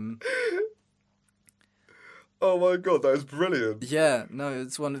 Oh my god, that is brilliant. Yeah, no,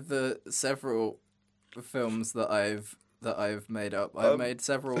 it's one of the several films that I've made up. I've made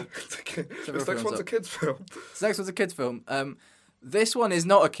several. This films next one's up. a kids' film. This next one's a kids' film. This one is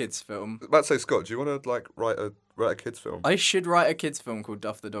not a kids' film. I was about to say, Scott, do you want to like write a kids' film? I should write a kids' film called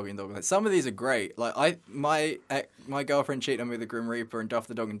Duff the Dog in Dogland. Some of these are great. Like my girlfriend cheated on me with the Grim Reaper and Duff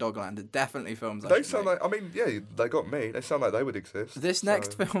the Dog in Dogland are definitely films. They sound like. I mean, yeah, they got me. They sound like they would exist. This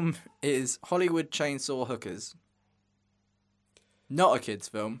next film is Hollywood Chainsaw Hookers. Not a kids'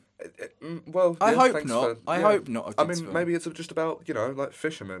 film. Well, I yeah, hope thanks not. for- I yeah. hope not a I kids' mean, film. maybe it's just about like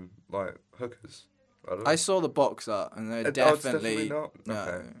fishermen, like hookers. I don't know. I saw the box art and they're It's definitely not.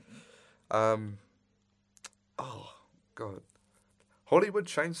 no. Okay. Oh god. Hollywood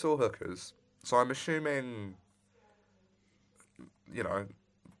Chainsaw Hookers. So I'm assuming,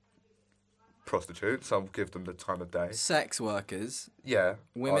 prostitutes. I'll give them the time of day. Sex workers, Yeah.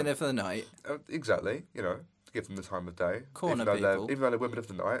 women of the night. Exactly. Give them the time of day. Corner even though people. Even though they're women of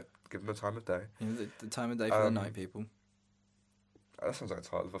the night, give them the time of day. The time of day for the night people. That sounds like a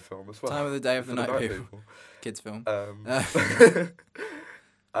title of a film as well. Time of the day of the For night people. Kids film.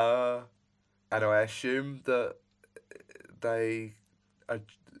 And I assume that they are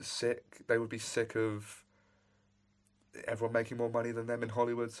sick. They would be sick of everyone making more money than them in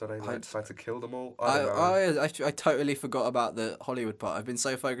Hollywood, so they decide to kill them all. I don't know. I totally forgot about the Hollywood part. I've been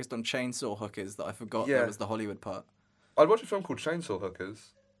so focused on chainsaw hookers that I forgot there was the Hollywood part. I'd watch a film called Chainsaw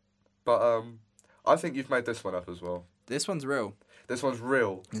Hookers, but I think you've made this one up as well. This one's real. This one's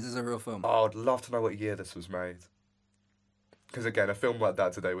real. This is a real film. Oh, I'd love to know what year this was made. Because again, a film like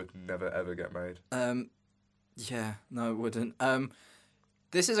that today would never ever get made. Yeah, no, it wouldn't.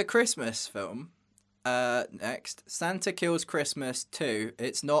 This is a Christmas film. Next, Santa Kills Christmas 2.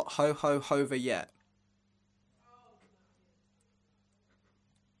 It's not Ho Ho Hover yet.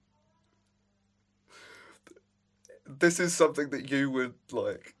 This is something that you would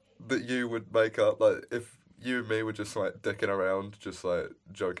make up, like if you and me were just like dicking around, just like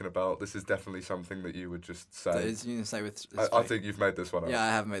joking about. This is definitely something that you would just say. That is, you can say with. I think you've made this one up. Yeah, I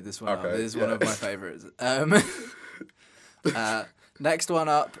have made this one up. Okay, This is one yeah. of my favourites. Next one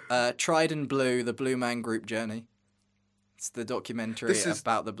up, Tried and Blue, the Blue Man Group Journey. It's the documentary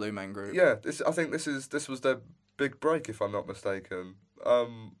about the Blue Man Group. Yeah, I think this was their big break, if I'm not mistaken.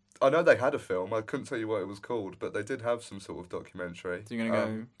 I know they had a film. I couldn't tell you what it was called, but they did have some sort of documentary. So you're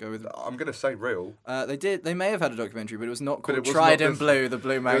gonna go with? I'm gonna say real. They may have had a documentary, but it was not called it was Tried not and this- Blue, the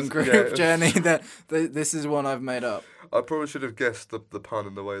Blue Man Group yeah, Journey. This is one I've made up. I probably should have guessed the pun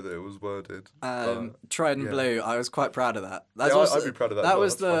in the way that it was worded. Tried and yeah. Blue. I was quite proud of that. That's Yeah, also, I'd be proud of that That as well,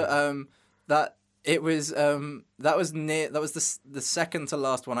 was that's the that was the second to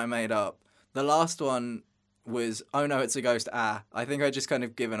last one I made up. The last one was Oh No, It's a Ghost. I think I just kind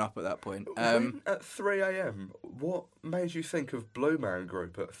of given up at that point. When at 3 a.m, what made you think of Blue Man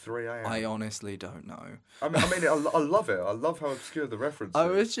Group at 3 a.m? I honestly don't know. I mean, I love it. I love how obscure the reference is. I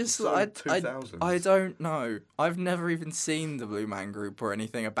was just so like, 2000s. I don't know. I've never even seen the Blue Man Group or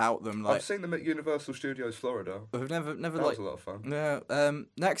anything about them. Like I've seen them at Universal Studios Florida. I've never That like. was a lot of fun. Yeah.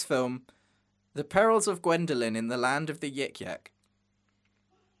 Next film, The Perils of Gwendolyn in the Land of the Yik Yak.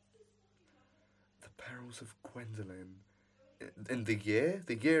 The Perils of Gwendolyn. In the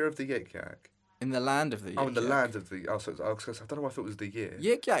year of the Yik Yak. In the Land of the Yik Oh, in the Yak. land of the. Oh, so I don't know if it was the year.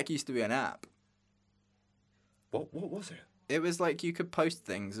 Yik Yak used to be an app. What was it? It was like you could post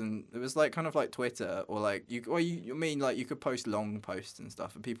things, and it was like kind of like Twitter, or like you mean like you could post long posts and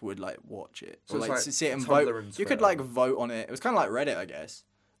stuff, and people would like watch it, So or it's like like sit and Tumblr vote. and You could Twitter. like vote on it. It was kind of like Reddit, I guess,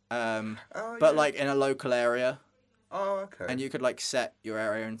 Oh, but yeah. like in a local area, Oh, okay. and you could like set your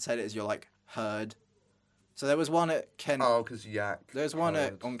area and set it as your like herd. So there was one at Kent. Oh, because yak. There's one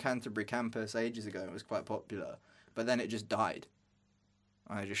herd. on Canterbury campus ages ago. It was quite popular, but then it just died.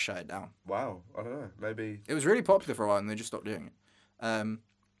 I just shut it down. Wow, I don't know. Maybe. It was really popular for a while, and they just stopped doing it.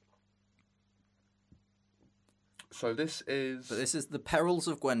 So this is. But this is The Perils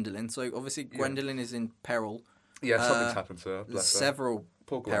of Gwendolyn. So obviously Gwendolyn is in peril. Yeah, something's happened to her. There's Bless her. several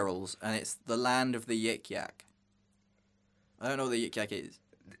Poor Gwen. perils, and it's the land of the Yik Yak. I don't know what the Yik Yak is.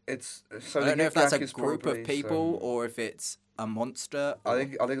 It's so I the don't know if that's a Yik-Yak is group probably of people some- or if it's a monster. I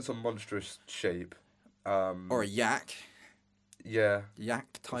think it's a monstrous sheep. Or a yak Yeah,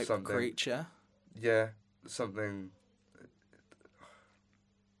 type something. creature. yeah, something.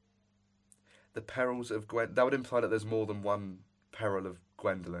 The perils of Gwen. That would imply that there's more than one peril of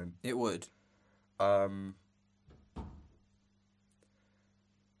Gwendolyn. It would. But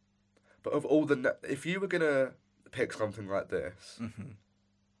of all if you were gonna pick something like this, Hmm.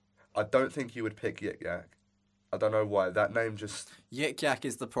 I don't think you would pick Yik-Yak. I don't know why. That name just. Yik Yak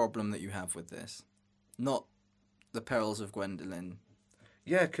is the problem that you have with this, not the perils of Gwendolyn.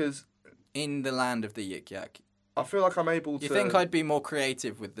 Yeah, because In the land of the Yik Yak. I feel like I'm able to. You think I'd be more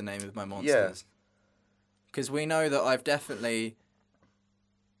creative with the name of my monsters? Because we know that I'm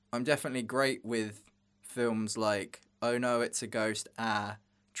definitely great with films like Oh No, It's a Ghost,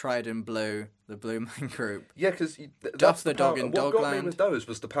 Trident Blue, The Blue Man Group. Yeah, because Duff the Dog in What got me Dogland. with those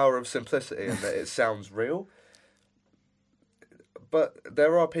was the power of simplicity and that it sounds real. But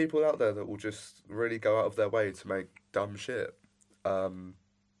there are people out there that will just really go out of their way to make dumb shit.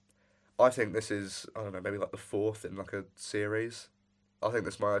 I think this is, I don't know, maybe like the fourth in like a series. I think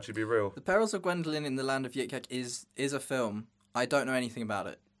this might actually be real. The Perils of Gwendolyn in the Land of Yik Yak is a film. I don't know anything about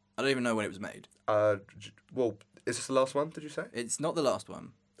it. I don't even know when it was made. Well, is this the last one, did you say? It's not the last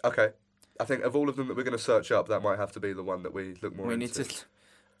one. Okay. I think of all of them that we're going to search up, that might have to be the one that we look more We into. need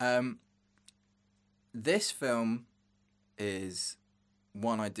to. This film is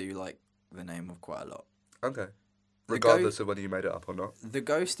one I do like the name of quite a lot. Okay. The Regardless of whether you made it up or not. The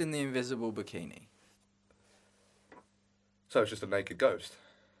Ghost in the Invisible Bikini. So it's just a naked ghost.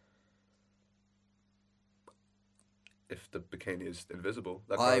 If the bikini is invisible,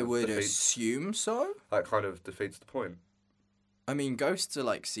 that I kind of would defeats, assume so. that kind of defeats the point. I mean, ghosts are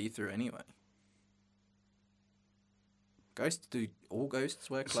like see-through anyway. Do all ghosts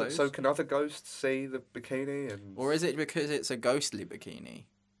wear So, clothes? so can other ghosts see the bikini and? Or is it because it's a ghostly bikini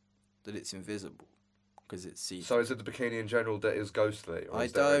that it's invisible? Because it's see-through. So is it the bikini in general that is ghostly? Or I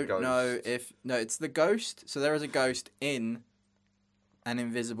is there a don't know ghost? if... No, it's the ghost. So there is a ghost in an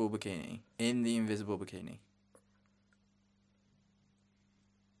invisible bikini. In the invisible bikini.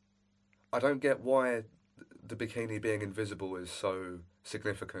 I don't get why the bikini being invisible is so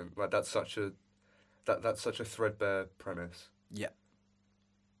significant. Like that's such a threadbare premise. Yeah.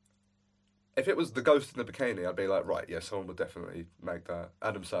 If it was the ghost in the bikini, I'd be like, right, yeah, someone would definitely make that.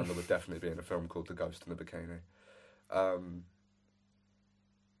 Adam Sandler would definitely be in a film called The Ghost in the Bikini.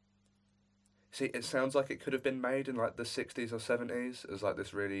 See, it sounds like it could have been made in like the 60s or 70s as like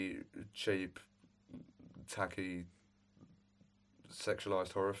this really cheap, tacky,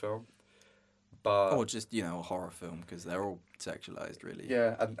 sexualized horror film. But Or just, a horror film, because they're all sexualized, really.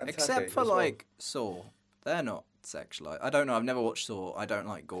 yeah, and Except tacky for, as well. like, Saw. They're not sexualized. I don't know. I've never watched Saw. I don't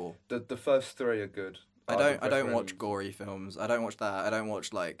like gore. The first three are good. I would don't watch recommend- gory films. I don't watch that. I don't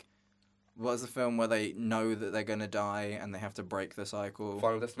watch, like... What's the film where they know that they're going to die and they have to break the cycle?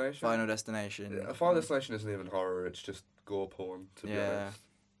 Final Destination. Final Destination. Yeah, Final Destination isn't even horror. It's just gore porn. To be Yeah.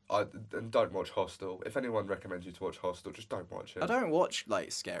 honest. And don't watch Hostel. If anyone recommends you to watch Hostel, just don't watch it. I don't watch,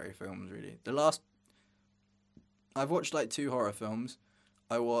 like, scary films, really. I've watched, like, 2 horror films.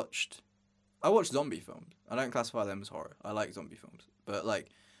 I watched zombie films. I don't classify them as horror. I like zombie films. But, like,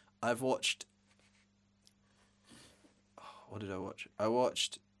 I've watched... What did I watch? I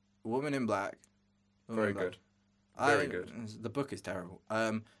watched Woman in Black. Woman Very in Black. good. Very good. The book is terrible.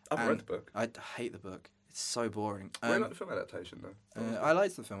 I've and read the book. I hate the book. It's so boring. I like the film adaptation though. I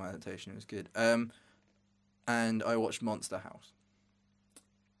liked the film adaptation. It was good. And I watched Monster House,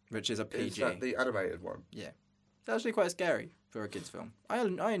 which is a PG. Is that the animated one? It's actually quite scary for a kids' film.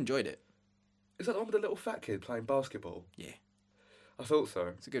 I enjoyed it. Is that the one with the little fat kid playing basketball? Yeah. I thought so.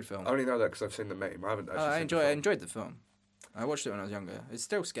 It's a good film. I only know that because I've seen the meme. I haven't actually I seen the film. enjoyed the film. I watched it when I was younger. It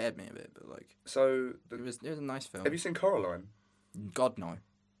still scared me a bit, but like So, it was a nice film. have you seen Coraline? God no,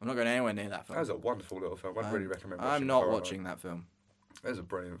 I'm not going anywhere near that film. That was a wonderful little film. I'd really recommend watching I'm not Coraline. watching that film. It's a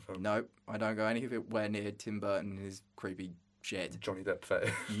brilliant film. Nope, I don't go anywhere near Tim Burton and his creepy shit. Johnny Depp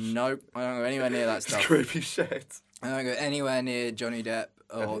fetish. Nope, I don't go anywhere near that It's stuff. creepy shit. I don't go anywhere near Johnny Depp.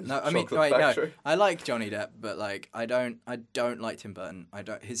 Or his no, I mean, Chocolate wait, no. Factory. I like Johnny Depp, but like I don't like Tim Burton.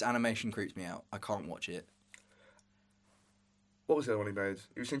 His animation creeps me out. I can't watch it. What was the other one he made?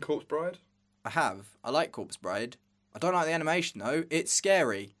 You seen Corpse Bride? I have. I like Corpse Bride. I don't like the animation though. It's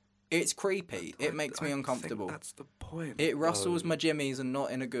scary. It's creepy. It makes me uncomfortable. That's the point. It rustles my jimmies and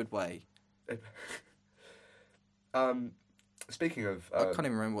not in a good way. Speaking of, I can't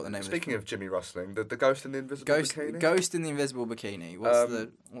even remember what the name speaking is. of Jimmy rustling, the ghost in the invisible bikini. Ghost in the Invisible Bikini.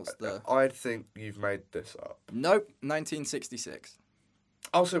 What's the? I think you've made this up. Nope. 1966.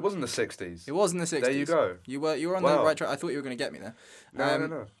 Oh, so it wasn't the 60s. It was in the 60s. There you go. You were on the Wow. right track. I thought you were going to get me there.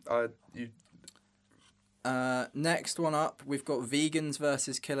 No. Next one up, we've got Vegans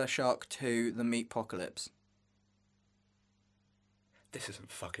versus Killer Shark 2: The Meatpocalypse. This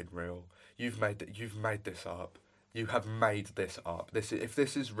isn't fucking real. You've made this up. You have made this up. If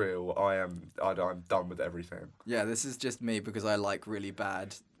this is real, I'm done with everything. Yeah, this is just me because I like really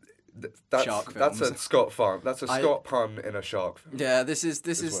bad. Shark That's a films. Scott fun. That's a Scott pun in a shark film. Yeah, this is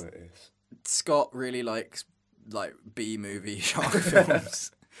What it is. Scott really likes like B-movie shark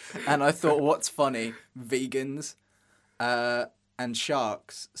films. And I thought, what's funny? Vegans and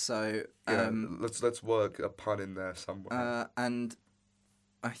sharks. So Let's work a pun in there somewhere. and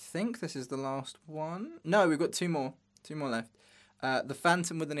I think this is the last one. No, we've got two more left. The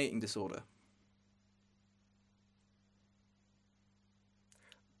Phantom with an Eating Disorder.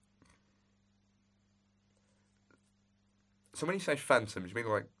 So when you say Phantom, do you mean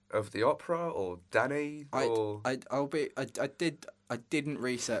like of the opera or Danny or? I didn't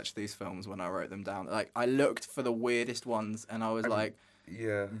research these films when I wrote them down. Like I looked for the weirdest ones, and I was like,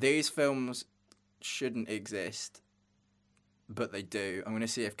 Yeah. these films shouldn't exist, but they do. I'm gonna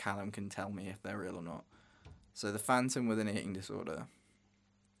see if Callum can tell me if they're real or not. So the Phantom with an Eating Disorder.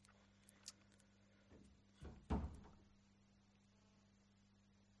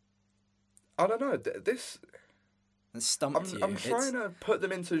 I don't know. This. It stumped you. I'm trying to put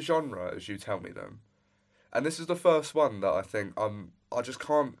them into genre as you tell me them, and this is the first one that I think I just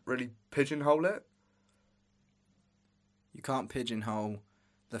can't really pigeonhole it. You can't pigeonhole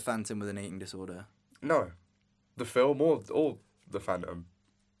the Phantom with an Eating Disorder. No, the film or the Phantom.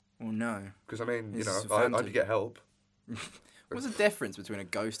 Well, no. Because I mean, It's a I Phantom. could get help. What's the difference between a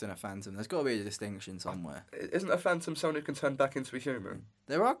ghost and a phantom? There's got to be a distinction somewhere. Isn't a Phantom someone who can turn back into a human?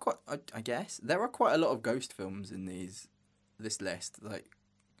 There are quite, I guess, there are quite a lot of ghost films in this list. Like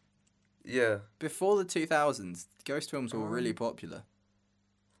Yeah, before the 2000s, ghost films were really popular.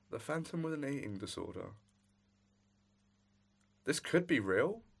 the Phantom with an eating disorder. This could be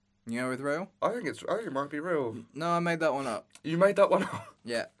real. You know, with real? I think it might be real. No, I made that one up. You made that one up.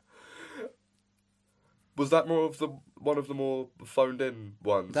 Yeah. Was that one of the more phoned in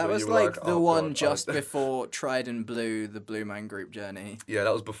ones? That where was you were like the "Oh, one God, just before Trident Blue, the Blue Man Group journey. Yeah,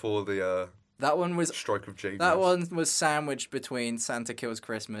 that was before the That one was stroke of genius. That one was sandwiched between Santa Kills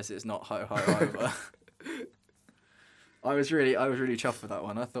Christmas, It's Not Ho Ho Over. I was really chuffed with that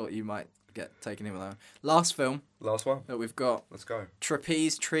one. I thought you might get taken in with that one. Last film Last one. that we've got, Let's go.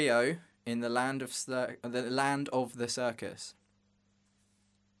 Trapeze Trio in the Land of the Circus.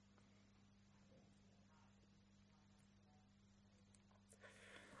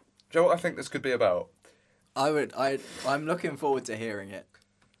 Do you know what I think this could be about? I'm looking forward to hearing it.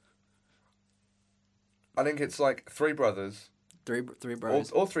 I think it's like three brothers, Three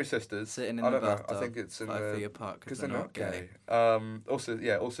bros or three sisters. sitting in I the don't know. bathtub, I think it's in 5 feet apart because because they're not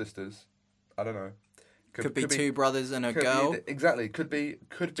gay. All sisters. I don't know. Could be two brothers and a could be girl, exactly. Could be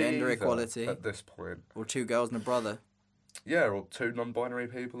Gender either equality. at this point. or two girls and a brother. Yeah, or two non-binary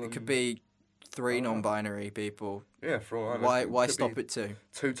people. It could be three Oh. non-binary people. Yeah, for all I know. Why Could stop be at two?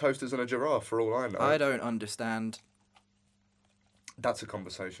 Two toasters and a giraffe, for all I know. I don't understand. That's a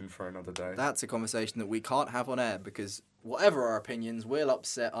conversation for another day. That's a conversation that we can't have on air because whatever our opinions, we'll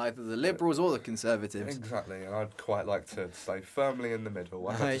upset either the Liberals or the Conservatives. Exactly, and I'd quite like to stay firmly in the middle.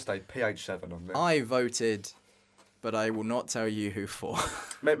 I have to stay PH7 on this. I voted, but I will not tell you who for.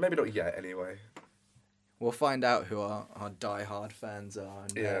 Maybe not yet, anyway. We'll find out who our die-hard fans are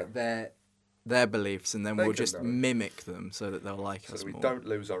and Yeah. their beliefs, and then They we'll can just know. mimic them so that they'll like So us that we more. don't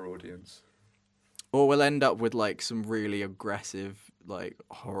lose our audience. Or we'll end up with like some really aggressive, like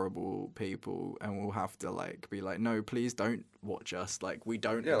horrible people, and we'll have to like be like, no, please don't watch us. Like we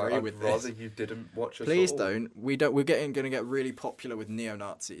don't Yeah, like, agree I'd with rather this. you didn't watch us Please at all. don't. We don't. We're gonna get really popular with neo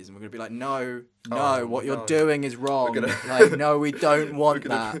Nazis, and we're gonna be like, no, Oh, what no. you're doing is wrong. gonna- Like, no, we don't want We're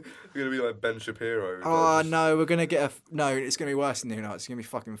that. gonna, we're gonna be like Ben Shapiro. Oh but just- no, we're gonna get no. It's gonna be worse than neo Nazis. It's gonna be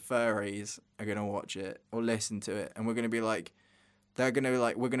fucking furries are gonna watch it or listen to it, and we're gonna be like, we're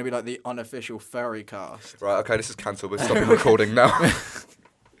gonna be like the unofficial furry cast. Right, okay, this is cancelled. We're stopping recording now.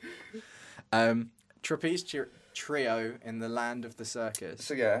 Trapeze Trio in the Land of the Circus.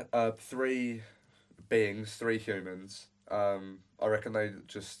 So yeah, three beings, three humans. I reckon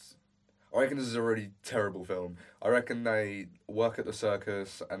this is a really terrible film. I reckon they work at the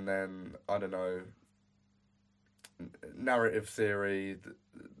circus and then, I don't know, narrative theory,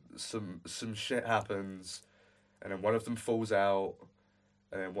 some shit happens, and then one of them falls out,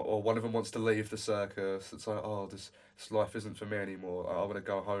 and then or one of them wants to leave the circus. It's like, oh, this life isn't for me anymore. I want to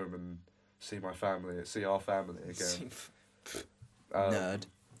go home and see my family, see our family again. Nerd.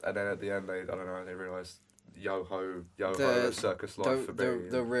 And then at the end, they realised yo-ho, The- a circus life for me.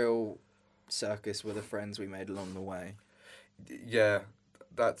 The real circus were the friends we made along the way. Yeah,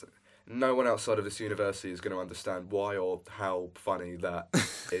 that no one outside of this university is going to understand why or how funny that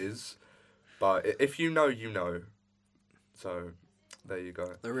is. But if you know, you know. So, there you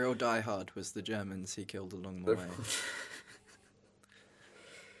go. The real diehard was the Germans he killed along the way.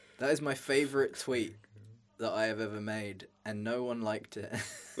 That is my favourite tweet that I have ever made, and no one liked it.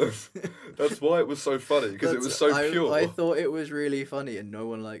 That's why it was so funny, because it was so pure. I thought it was really funny, and no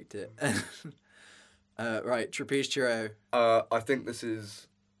one liked it. Right, Trapeze Trio. I think this is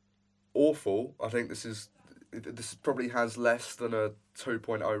awful. I think this probably has less than a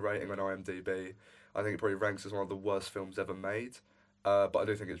 2.0 rating on IMDb. I think it probably ranks as one of the worst films ever made. But I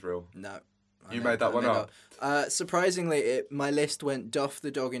do think it's real. No. You made that one up? Surprisingly, my list went Duff the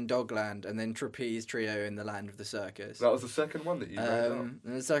Dog in Dogland and then Trapeze Trio in the Land of the Circus. That was the second one that you made up. And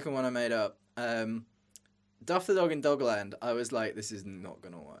the second one I made up. Duff the Dog in Dogland, I was like, this is not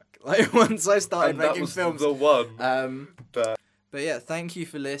going to work. Like, once I started And that making was films. the one. But yeah, thank you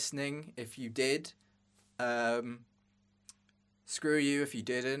for listening. If you did, screw you if you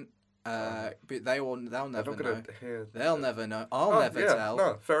didn't. But they'll never know. Hear They'll never know. I'll never tell.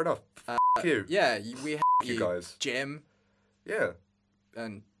 No, fair enough. F you. Yeah, we have You guys. Jim Yeah.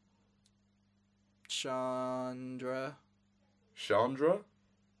 and Chandra. Chandra?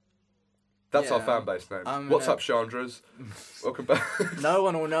 That's our Yeah. fan base name. I'm What's gonna- up, Chandras? Welcome back. No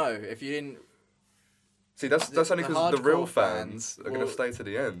one will know if you didn't. See, that's only the because the real hardcore fans fans are going to will- stay to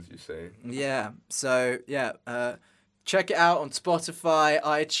the end, you see. Yeah. So yeah, check it out on Spotify,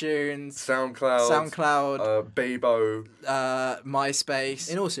 iTunes, SoundCloud. Bebo. MySpace.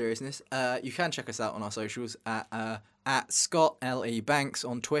 In all seriousness, you can check us out on our socials at Scott L.E. Banks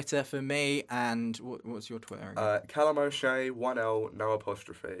on Twitter for me, and what's your Twitter again? Callum O'Shea, 1L, no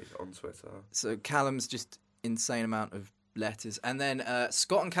apostrophe on Twitter. So Callum's just insane amount of letters, and then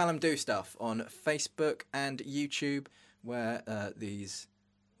Scott and Callum do stuff on Facebook and YouTube, where these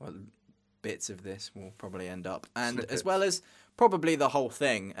bits of this will probably end up, and Snippets. as well as probably the whole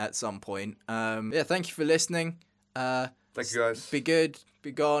thing at some point. Yeah, thank you for listening. Thank you, guys. Be good,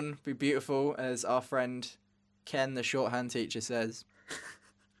 be gone, be beautiful, as our friend Ken, the shorthand teacher, says.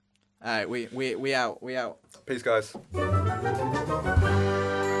 All right, we out. Peace, guys.